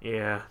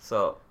 Yeah.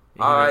 So,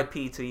 Yeah.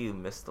 R.I.P. to you,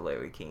 Mr.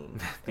 Larry King.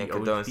 And The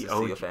condolences to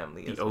OG your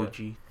family. The as well.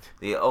 OG.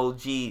 The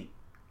OG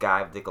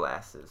guy with the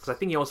glasses. Because I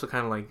think he also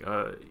kind of like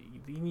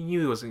he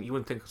knew he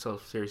wouldn't take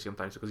himself seriously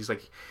sometimes because he's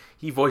like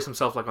he voiced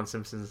himself like on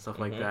Simpsons and stuff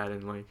like that,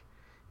 and like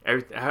I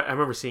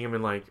remember seeing him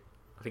in like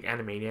I think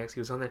Animaniacs. He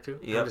was on there too.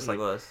 Yep, I'm just he like,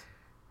 was.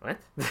 what?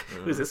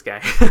 Who's this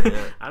guy?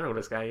 Yeah. I don't know who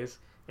this guy is.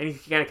 And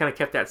he kind of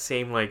kept that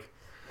same like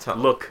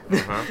Look.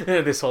 look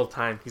this whole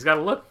time. He's got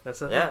a look. That's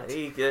the Yeah,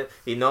 thing.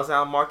 he knows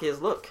how to market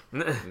his look.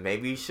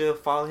 Maybe you should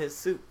follow his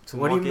suit.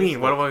 What do you market his mean?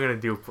 What look. am I gonna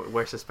do?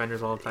 Wear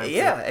suspenders all the time?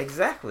 Yeah,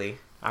 exactly.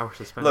 I wear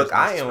suspenders. Look, and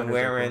I am suspenders are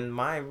wearing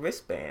my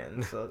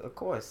wristband, so of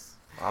course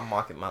I'll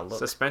market my cool. look.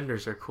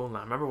 Suspenders are cool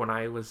now. Remember when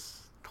I was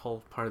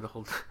part of the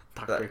whole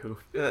Doctor Who?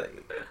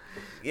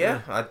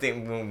 Yeah, I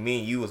think when me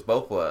and you was,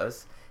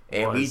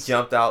 and we Was.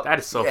 jumped out. That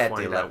is so at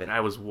funny. the 11. That I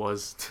was.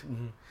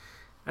 Mhm.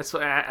 That's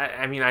what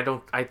I mean. I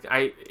don't.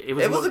 It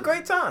was. It was a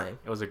great time.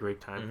 It was a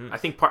great time. Mhm. I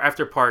think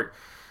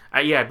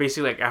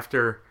basically like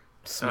after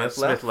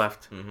Smith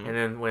left, Mhm. and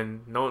then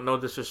when no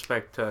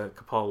disrespect to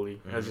Capaldi,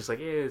 I was Mhm. just like,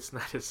 it's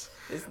not as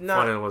It's fun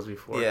not. as it was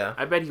before. Yeah.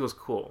 I bet he was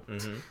cool,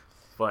 Mhm.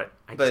 but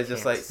But it's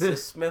just can't. like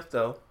it's Smith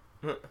though.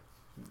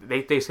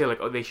 they say like,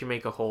 oh, they should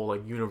make a whole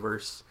like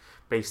universe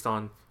based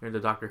on the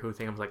Doctor Who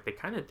thing. I was like, they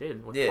kind of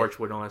did with Yeah.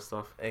 Torchwood and all that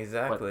stuff.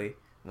 Exactly.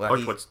 Well,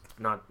 Torchwood's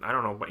not. I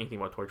don't know about anything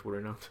about Torchwood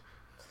or not.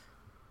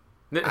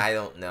 I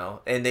don't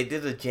know. And they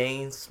did a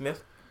Jane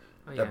Smith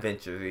Oh, yeah.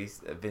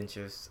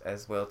 adventures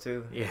as well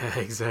too. Yeah,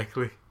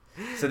 exactly.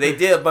 So they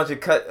did a bunch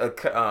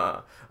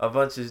of a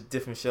bunch of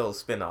different shows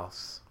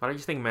spin-offs. But I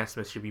just think Matt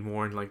Smith should be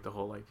more in like the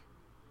whole like,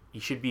 he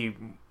should be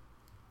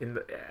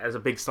as a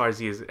big star as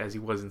he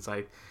was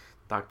inside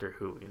Doctor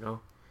Who.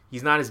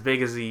 He's not as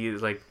big as he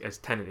is like as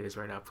Tennant is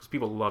right now because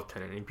people love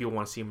Tennant and people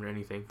want to see him in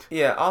anything.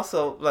 Yeah,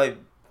 also like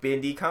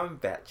Bendy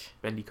Cumberbatch.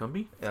 Bendy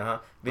Cumby?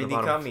 Bendy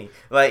about Cumby.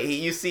 Like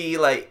you see,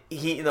 like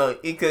he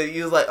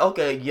was like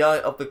okay, young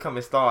up and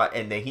coming star,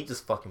 and then he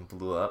just fucking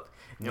blew up.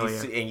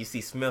 And you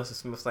see Smith, and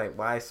Smith's like,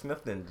 why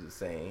Smith didn't do the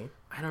same?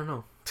 I don't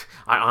know.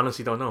 I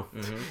honestly don't know.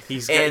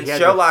 Mm-hmm. And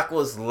Sherlock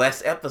was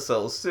less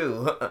episodes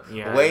too.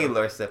 Yeah, way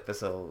less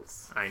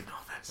episodes. I know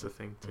that's the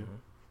thing too.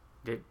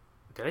 Mm-hmm.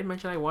 Did I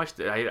mention I watched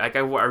it? I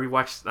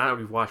rewatched, not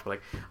rewatched, but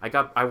like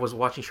I was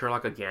watching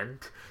Sherlock again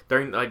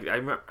during like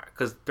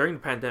because during the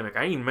pandemic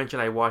I didn't even mention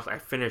I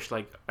finished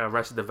like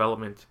Arrested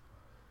Development,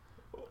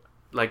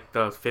 like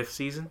the 5th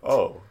season.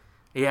 Oh.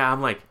 Yeah,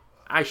 I'm like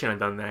I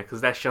shouldn't have done that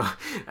because that show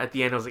at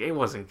the end I was like it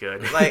wasn't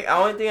good. Like the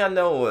only thing I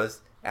know was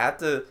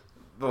after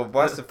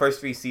watch the first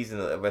 3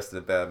 seasons of Arrested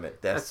Development.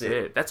 That's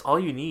it. That's all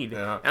you need.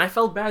 Yeah. And I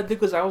felt bad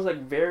because I was like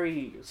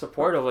very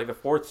supportive of like the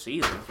 4th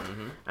season,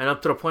 and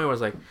up to the point where I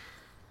was like.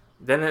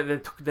 Then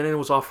it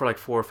was off for like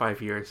 4 or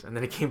 5 years, and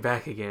then it came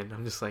back again.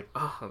 I'm just like,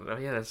 oh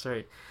yeah, that's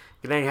right.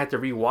 And then I had to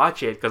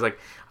rewatch it because I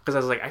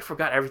was like, I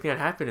forgot everything that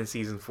happened in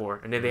season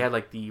 4, and then they had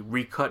like the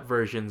recut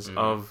versions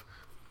of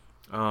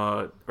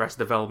Arrested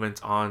Development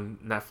on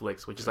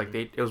Netflix, which is like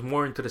it was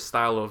more into the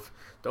style of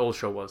the old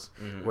show was,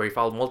 where you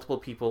followed multiple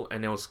people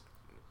and it was,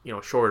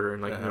 shorter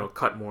and like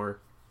cut more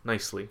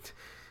nicely.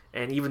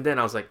 And even then,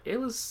 I was like,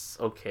 it was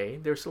okay.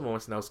 There were still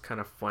moments that was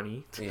kind of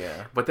funny.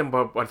 Yeah. But then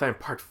by the time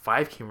Part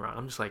 5 came around,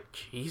 I'm just like,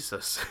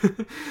 Jesus.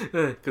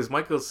 Because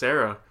Michael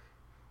Cera,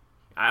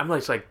 I'm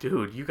like,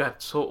 dude, you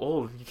got so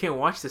old. You can't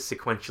watch this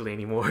sequentially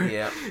anymore.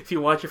 Yeah. If you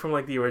watch it from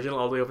like the original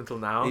all the way up until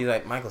now. He's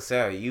like, Michael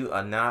Cera, you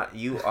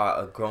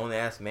are a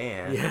grown-ass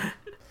man. Yeah.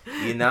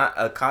 You're not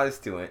a college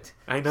student.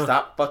 I know.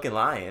 Stop fucking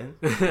lying.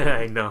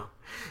 I know.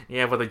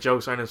 Yeah, but the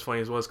jokes aren't as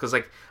funny as was, because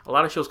like a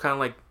lot of shows kind of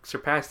like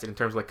surpassed it in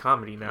terms of like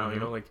comedy now.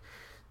 Like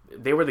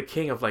they were the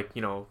king of like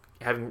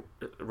having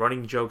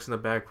running jokes in the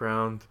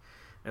background,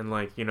 and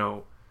like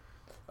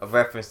Of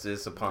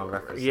references upon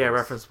references. Yeah,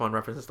 reference upon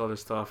references to other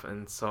stuff,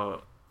 and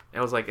so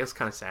it was like it's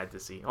kind of sad to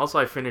see. Also,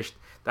 I finished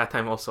that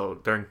time also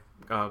during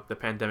the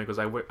pandemic because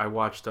I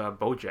watched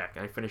BoJack,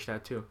 and I finished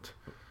that too,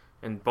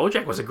 and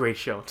BoJack was a great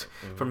show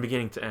from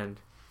beginning to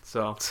end.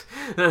 So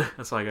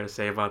that's all I gotta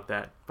say about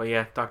that. But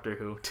yeah, Doctor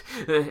Who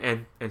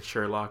and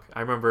Sherlock.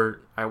 I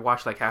remember I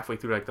watched like halfway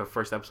through like the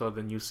first episode of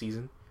the new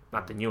season,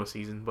 not the newest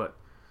season,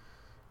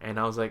 and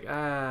I was like,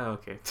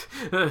 okay,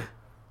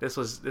 this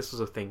was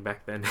a thing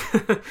back then,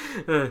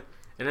 and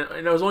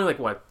it was only like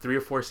what 3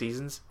 or 4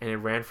 seasons, and it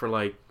ran for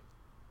like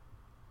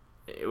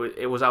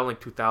it was out in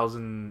like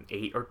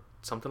 2008 or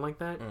something like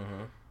that,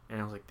 and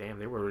I was like, damn,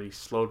 they were really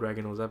slow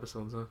dragging those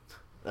episodes, huh?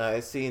 I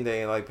seen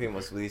they like pretty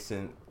much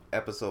releasing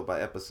episode by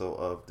episode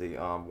of the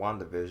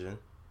WandaVision.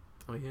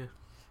 Oh yeah.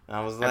 And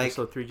I was like,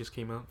 episode 3 just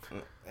came out.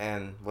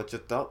 And what's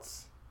your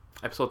thoughts?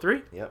 Episode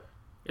 3? Yep.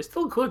 It's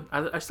still good.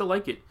 I still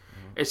like it.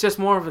 It's just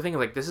more of a thing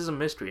of like, this is a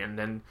mystery, and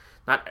then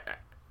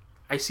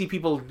I see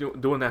people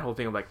doing that whole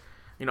thing of like,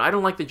 I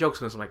don't like the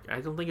jokes in this. I'm like,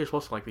 I don't think you're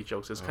supposed to like these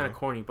jokes. It's kind of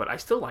corny, but I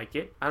still like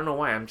it. I don't know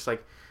why. I'm just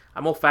like,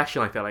 I'm old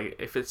fashioned like that. Like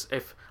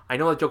if I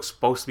know that joke's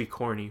supposed to be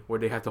corny, where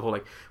they have the whole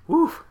like,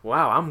 woo,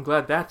 wow, I'm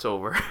glad that's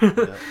over.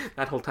 Yeah.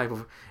 That whole type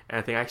of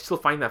thing. I still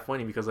find that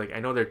funny because like I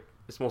know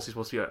it's mostly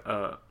supposed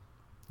to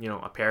be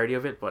a parody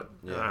of it, but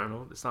I don't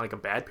know. It's not like a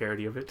bad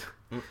parody of it.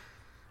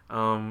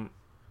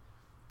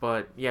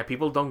 But yeah,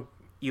 people don't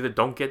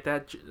get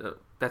that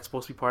that's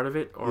supposed to be part of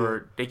it,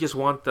 or they just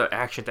want the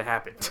action to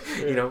happen.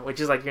 Which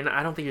is like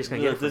I don't think you're just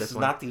gonna get it for this is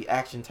not the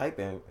action type.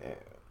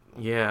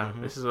 Yeah,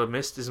 this is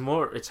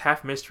it's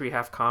half mystery,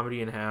 half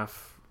comedy, and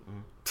half.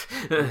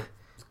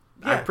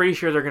 I'm pretty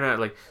sure they're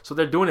gonna so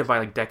they're doing it by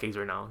like decades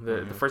right now.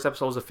 The first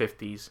episode was the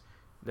 50s,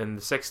 then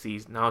the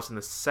 60s. Now it's in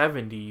the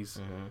 70s.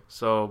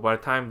 So by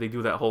the time they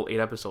do that whole 8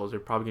 episodes,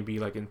 they're probably gonna be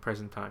like in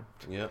present time.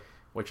 Yeah.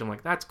 Which I'm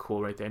like, that's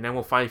cool right there. And then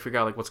we'll finally figure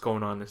out like what's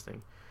going on in this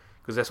thing,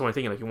 because that's what I'm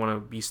thinking. Like you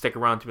want to stick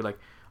around to be like,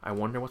 I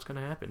wonder what's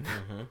gonna happen.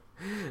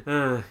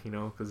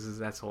 Because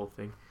that's the whole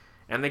thing.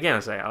 And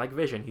again, I like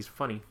Vision. He's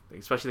funny,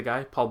 especially the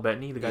guy Paul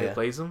Bettany, the guy who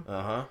plays him.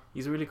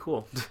 He's really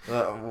cool.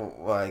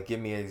 Give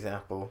me an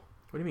example.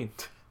 What do you mean?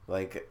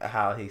 Like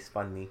how he's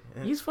funny.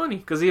 He's funny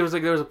because he was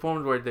like there was a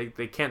point where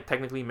they can't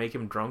technically make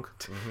him drunk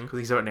because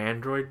he's an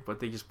android, but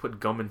they just put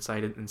gum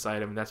inside him,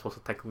 and that's supposed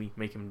to technically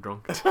make him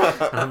drunk.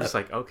 And I'm just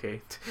like,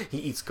 okay. He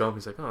eats gum.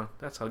 He's like, oh,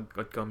 that's how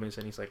what gum is,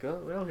 and he's like,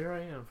 oh well, here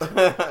I am.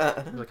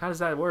 I'm like, how does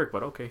that work?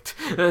 But okay.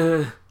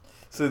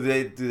 So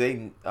do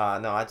they?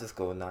 No, I just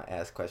go and not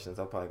ask questions.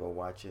 I'll probably go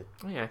watch it.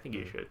 Oh, yeah, I think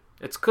you should.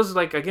 It's because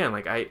like again,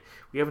 like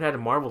we haven't had a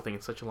Marvel thing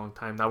in such a long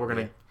time. Now we're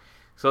gonna. Yeah.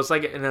 So it's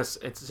like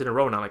it's in a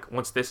row now. Like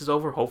once this is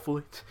over,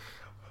 hopefully,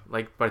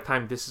 like by the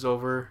time this is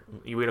over,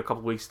 you wait a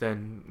couple weeks,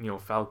 then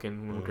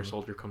Falcon Winter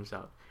Soldier comes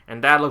out,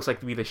 and that looks like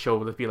to be the show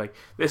that'd be like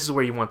this is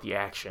where you want the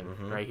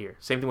action right here.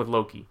 Same thing with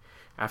Loki.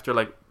 After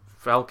like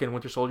Falcon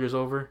Winter Soldier's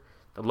over,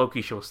 the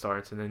Loki show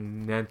starts, and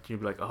then you'd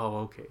be like, oh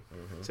okay.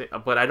 So,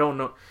 but I don't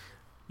know.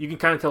 You can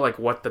kind of tell like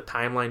what the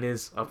timeline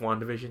is of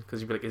WandaVision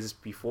because you'd be like, is this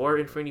before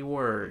Infinity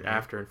War or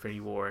after Infinity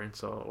War? And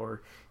so,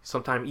 or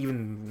sometime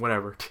even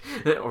whatever,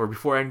 or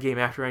before Endgame,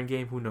 after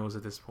Endgame, who knows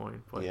at this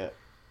point? But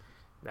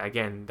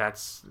again,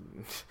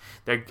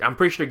 I'm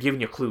pretty sure they're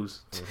giving you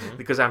clues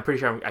because I'm pretty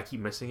sure I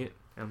keep missing it.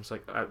 And I'm just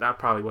like, that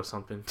probably was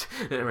something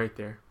right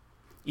there.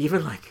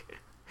 Even like,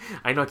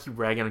 I know I keep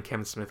ragging on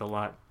Kevin Smith a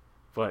lot,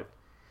 but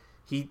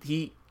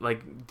he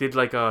like did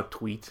like a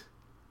tweet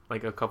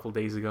like a couple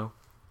days ago.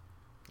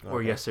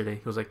 Or yesterday,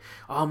 he was like,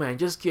 "Oh man,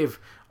 just give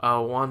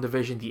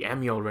WandaVision the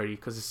Emmy already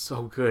because it's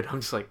so good." I'm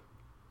just like,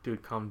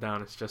 "Dude, calm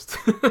down. It's just,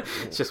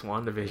 it's just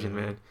WandaVision,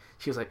 man."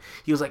 He was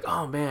like,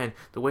 "Oh man,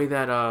 the way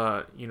that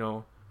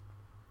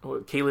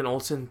Caitlin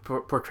Olsen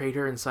portrayed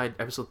her inside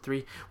episode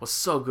 3 was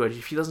so good.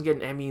 If she doesn't get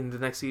an Emmy in the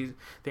next season,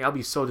 then I'll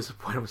be so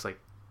disappointed." I was like,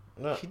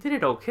 she did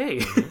it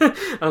okay.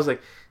 I was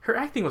like, her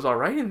acting was all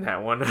right in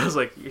that one. I was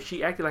like,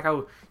 she acted like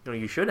how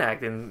you should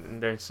act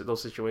in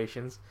those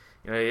situations.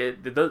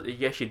 It does.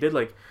 Yeah, she did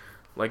like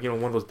one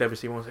of those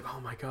devastating ones, like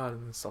oh my god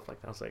and stuff like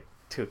that. I was like,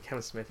 dude,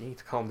 Kevin Smith, you need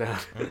to calm down.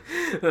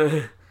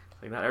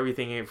 Like not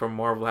everything from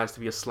Marvel has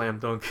to be a slam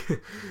dunk.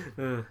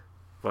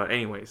 But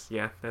anyways,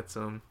 yeah, that's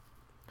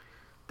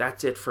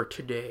it for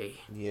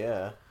today.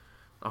 Yeah.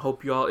 I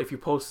hope you all, if you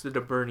posted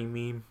a Bernie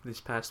meme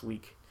this past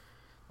week,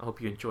 I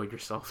hope you enjoyed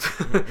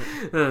yourself.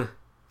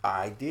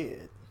 I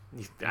did.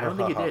 I don't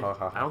think you did.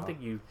 I don't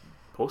think you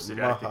posted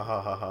it.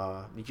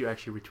 Did you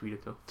actually retweet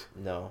it though?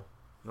 No.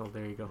 No,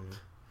 there you go.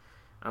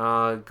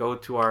 Go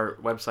to our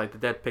website,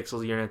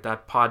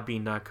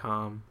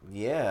 thedeadpixelsunit.podbean.com.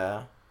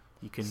 Yeah.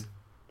 You can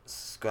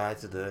subscribe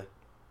to there.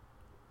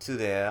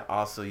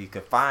 Also, you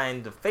can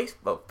find the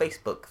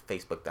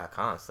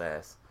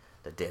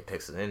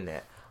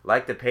facebook.com/thedeadpixelsunit.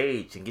 Like the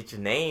page and get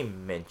your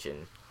name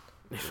mentioned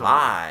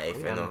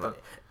live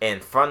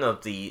in front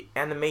of the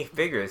anime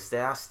figures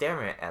that are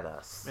staring at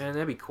us. Man,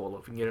 that'd be cool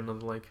if we can get another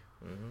like.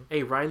 Mm-hmm.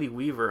 Hey, Riley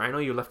Weaver, I know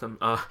you left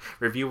a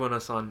review on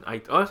us on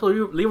iTunes. Also,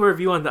 leave a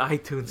review on the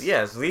iTunes.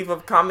 Yes, leave a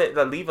comment.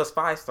 Leave us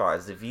 5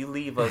 stars. If you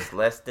leave us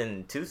less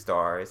than 2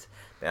 stars,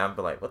 then I'll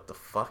be like, what the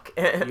fuck?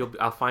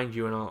 I'll find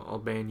you and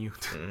I'll ban you.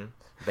 Mm-hmm.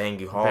 Bang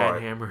you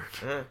hard. Ban hammer.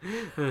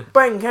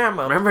 Bang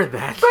hammer. Remember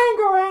that?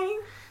 Bangarang.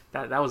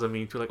 That was a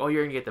meme too. Like, oh,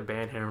 you're gonna get the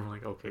ban hammer. I'm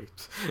like, okay.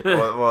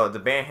 well, the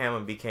ban hammer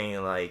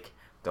became like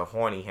the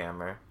horny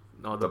hammer.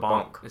 No, the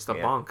bonk. It's the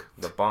bonk.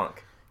 The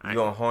bonk. You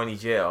go in horny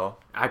jail.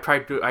 I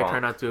try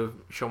not to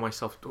show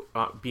myself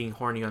being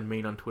horny on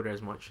main on Twitter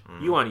as much.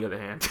 You on the other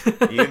hand.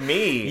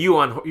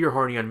 You're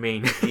horny on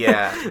main.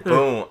 Yeah.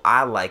 Boom.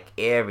 I like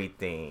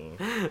everything.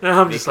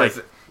 I'm just like.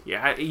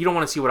 Yeah, you don't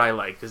want to see what I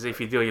like, because if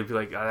you do, you'll be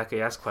like, oh, okay,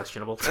 that's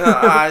questionable.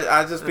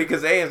 I just,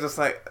 because A is just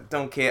like,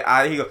 don't care.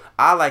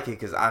 I like it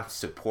because I'm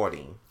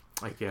supporting.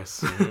 I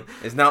guess.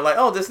 Mm-hmm. It's not like,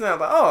 oh, this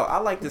not like, oh, I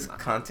like this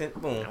content.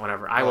 Boom. Yeah,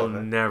 whatever. I will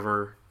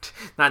never,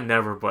 not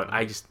never, but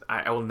I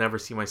will never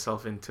see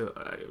myself into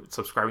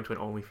subscribing to an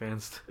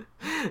OnlyFans.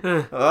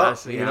 Well,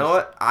 you know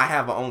what? I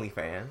have an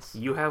OnlyFans.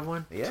 You have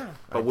one? Yeah.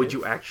 But would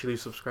you actually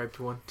subscribe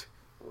to one?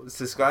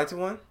 Subscribe to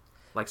one?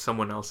 Like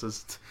someone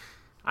else's?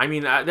 I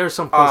mean, there's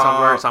some posts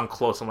where I'm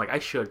close. I'm like, I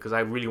should, because I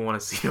really want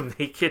to see him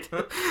naked.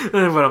 But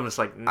I'm just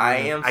like,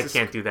 I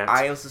can't do that.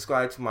 I am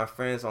subscribed to my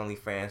friend's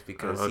OnlyFans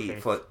because he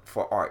for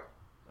art.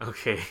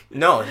 Okay.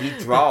 No, he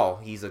draw.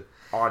 He's an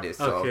artist,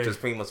 so just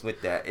pretty much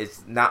with that.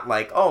 It's not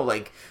like,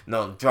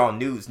 draw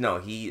nudes. No,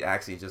 he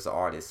actually just an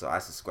artist, so I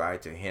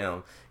subscribed to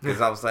him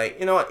because I was like,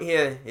 you know what?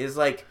 Here, it's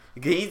like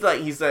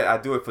he said I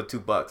do it for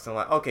 $2. I'm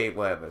like, okay,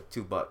 whatever,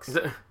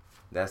 $2.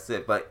 That's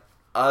it. But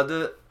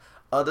other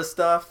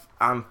stuff,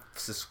 I'm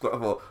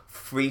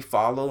free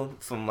follow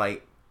from my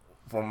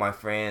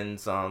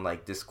friends on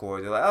like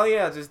Discord. They're like, oh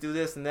yeah, just do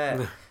this and that.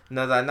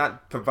 No, I'm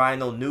not providing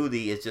no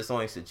nudity. It's just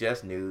only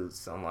suggest nudes.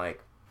 So I'm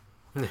like,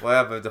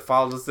 whatever. The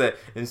follower said,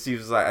 and she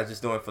was like, I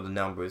just doing it for the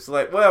numbers. So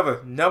like,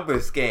 whatever,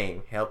 numbers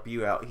game help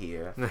you out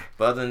here.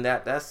 But other than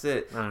that, that's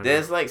it.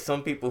 There's like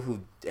some people who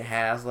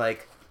has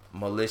like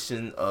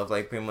malicious of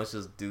like pretty much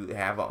just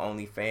have an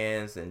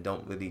OnlyFans and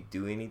don't really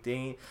do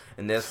anything.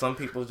 And there's some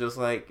people just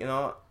like,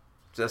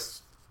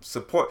 just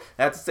support.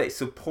 I have to say,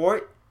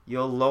 support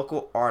your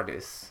local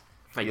artists.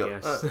 I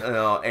guess.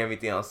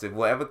 Everything else.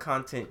 Whatever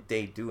content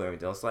they do,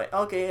 everything else. Like,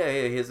 okay, yeah,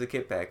 here's a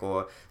kickback.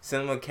 Or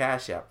send them a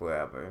Cash App,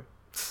 whatever.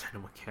 Send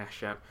them a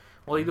Cash App.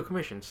 Well, you do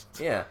commissions.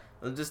 Yeah.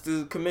 Just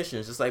do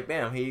commissions. Just like,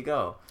 bam, here you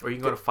go. Or you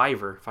can go to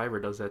Fiverr.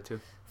 Fiverr does that too.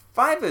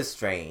 Fiverr is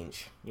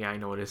strange. Yeah, I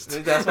know it is.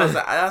 That's why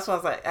I was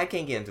like, I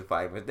can't get into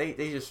Fiverr.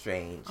 They just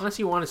strange. Unless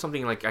you wanted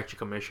something like actually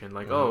commission.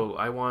 Like,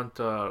 I want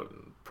a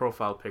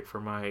profile pic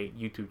for my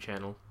YouTube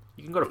channel.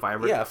 You can go to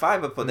Fiverr. Yeah,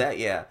 Fiverr for that,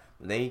 yeah.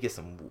 Then you get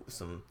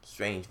some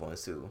strange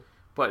ones too.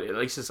 But at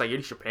least it's like, at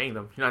least you're paying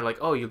them. You're not like,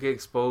 oh, you'll get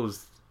exposure.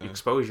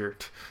 Exposure.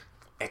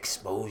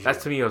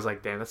 That's to me, I was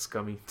like, damn, that's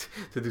scummy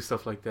to do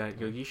stuff like that.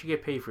 You should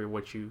get paid for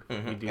what you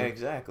do.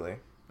 Exactly.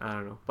 I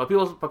don't know. But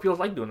people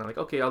like doing that. Like,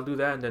 okay, I'll do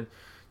that, and then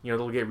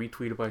they'll get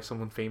retweeted by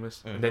someone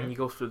famous, and then you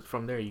go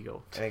from there. You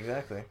go.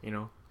 Exactly.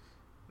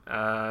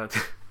 What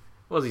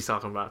was he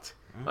talking about?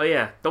 Oh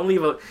yeah, don't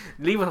leave a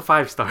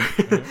 5-star.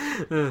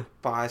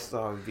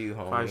 5-star review,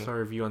 homie. 5-star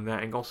review on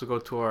that, and also go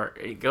to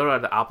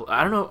the Apple.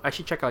 I don't know. I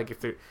should check if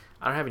they.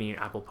 I don't have any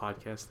Apple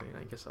podcast thing.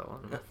 I guess I'll.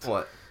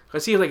 What?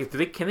 Let's see, like,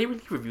 can they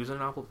leave reviews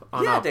on Apple?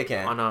 They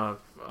can. On a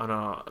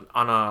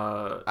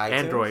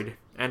Android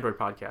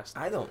podcast.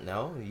 I don't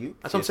know.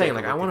 That's what I'm saying.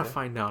 Like, I want to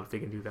find out if they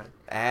can do that.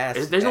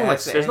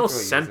 There's no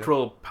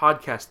central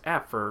podcast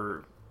app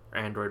for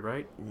Android,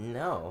 right?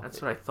 No,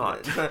 that's what I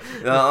thought.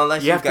 No,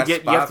 unless you have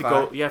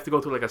to go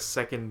through like a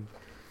second,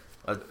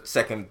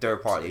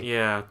 third party.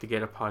 Yeah, to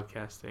get a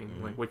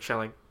podcasting, which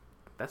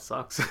that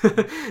sucks.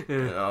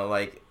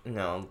 Like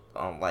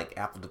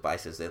Apple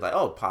devices, they're like,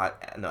 Apple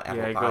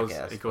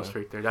Podcasts. It goes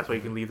straight there. That's why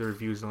you can leave the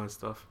reviews and all that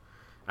stuff.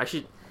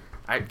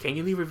 Can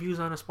you leave reviews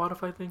on a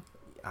Spotify thing?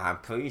 I'm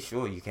pretty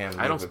sure you can.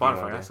 I don't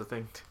Spotify. That's the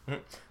thing.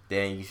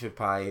 Then you should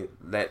probably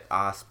let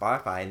our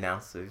Spotify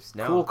announcers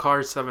know. Cool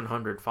Cars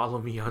 700. Follow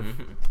me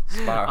on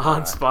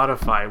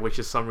Spotify, which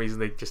is some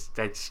reason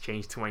that's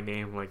changed to my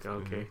name. I'm like,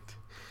 okay.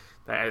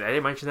 I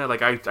didn't mention that.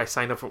 Like, I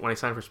signed up when I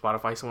signed up for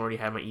Spotify, someone already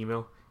had my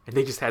email, and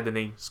they just had the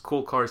name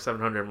Cool Cars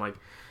 700. I'm like,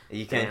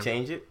 you can't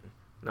change it.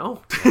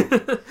 No.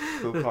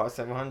 Cool Cars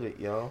 700,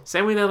 yo.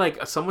 Same way that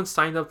like someone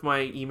signed up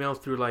my email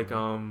through like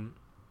I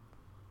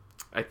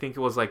think it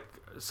was like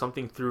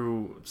something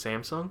through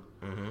Samsung,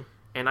 Mm-hmm.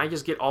 and I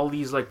just get all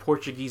these like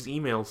Portuguese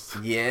emails.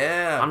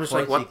 Yeah. I'm just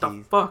like, what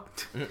the fuck?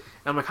 Mm. And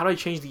I'm like, how do I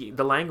change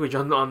the language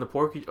on the on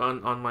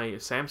my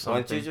Samsung? Why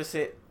don't thing? you just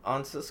hit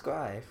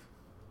unsubscribe?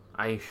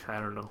 I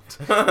don't know.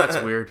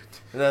 That's weird.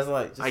 That's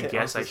like. Just I hit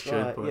guess I should,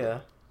 unsubscribe. but Yeah.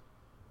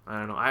 I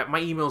don't know. My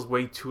email's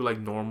way too like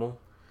normal.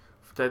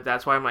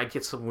 That's why I might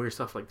get some weird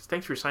stuff like,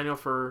 thanks for signing up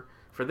for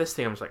this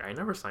thing. I'm just like, I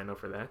never signed up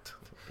for that.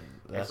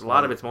 A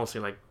lot of it's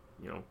mostly like,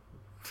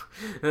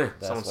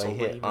 That's why you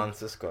hit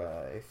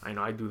unsubscribe. I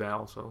know, I do that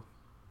also.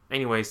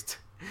 Anyways,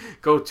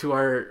 go to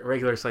our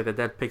regular site, the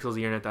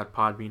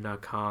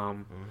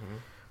deadpixelsinternet.podbean.com Mm-hmm.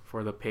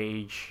 for the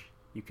page.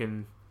 You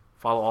can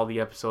follow all the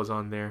episodes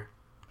on there.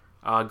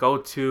 Go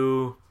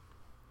to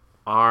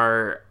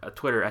our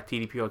Twitter at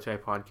TDPOTI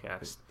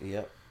Podcast.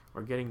 Yep.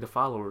 We're getting the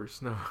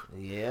followers. No.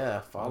 Yeah,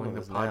 follow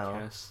us the now.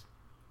 podcast.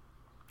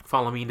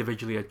 Follow me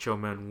individually at Joe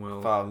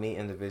Manuel. Follow me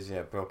individually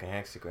at Broken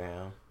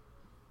Hexagram.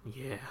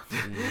 Yeah.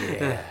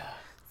 Yeah.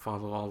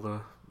 Follow all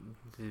the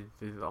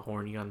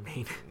horny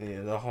unmade.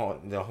 Yeah, the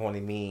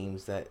horny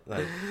memes that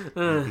like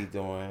you be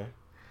doing.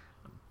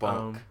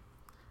 Bunk.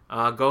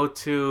 Go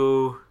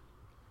to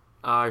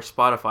our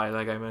Spotify,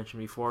 like I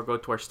mentioned before. Go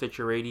to our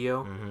Stitcher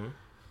Radio. Mm-hmm.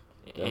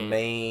 The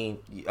main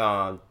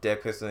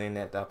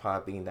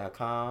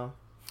deadpixelinternet.podbean.com.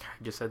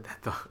 I just said that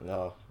though.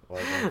 No,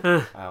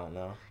 well, I don't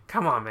know.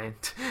 Come on, man.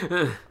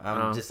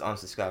 I'm just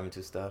unsubscribing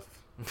to stuff.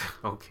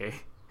 Okay.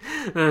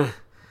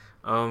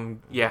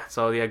 Yeah.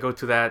 So yeah, go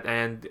to that,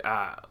 and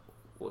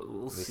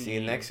we'll see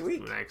you next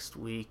week. Next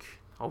week,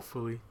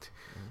 hopefully,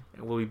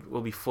 and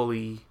we'll be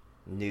fully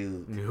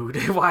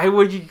nude. Why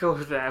would you go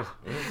with that?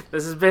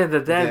 This has been the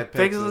Dead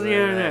Pixels of the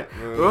Internet.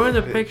 We're in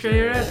the picture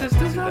here. Since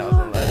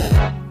 2011.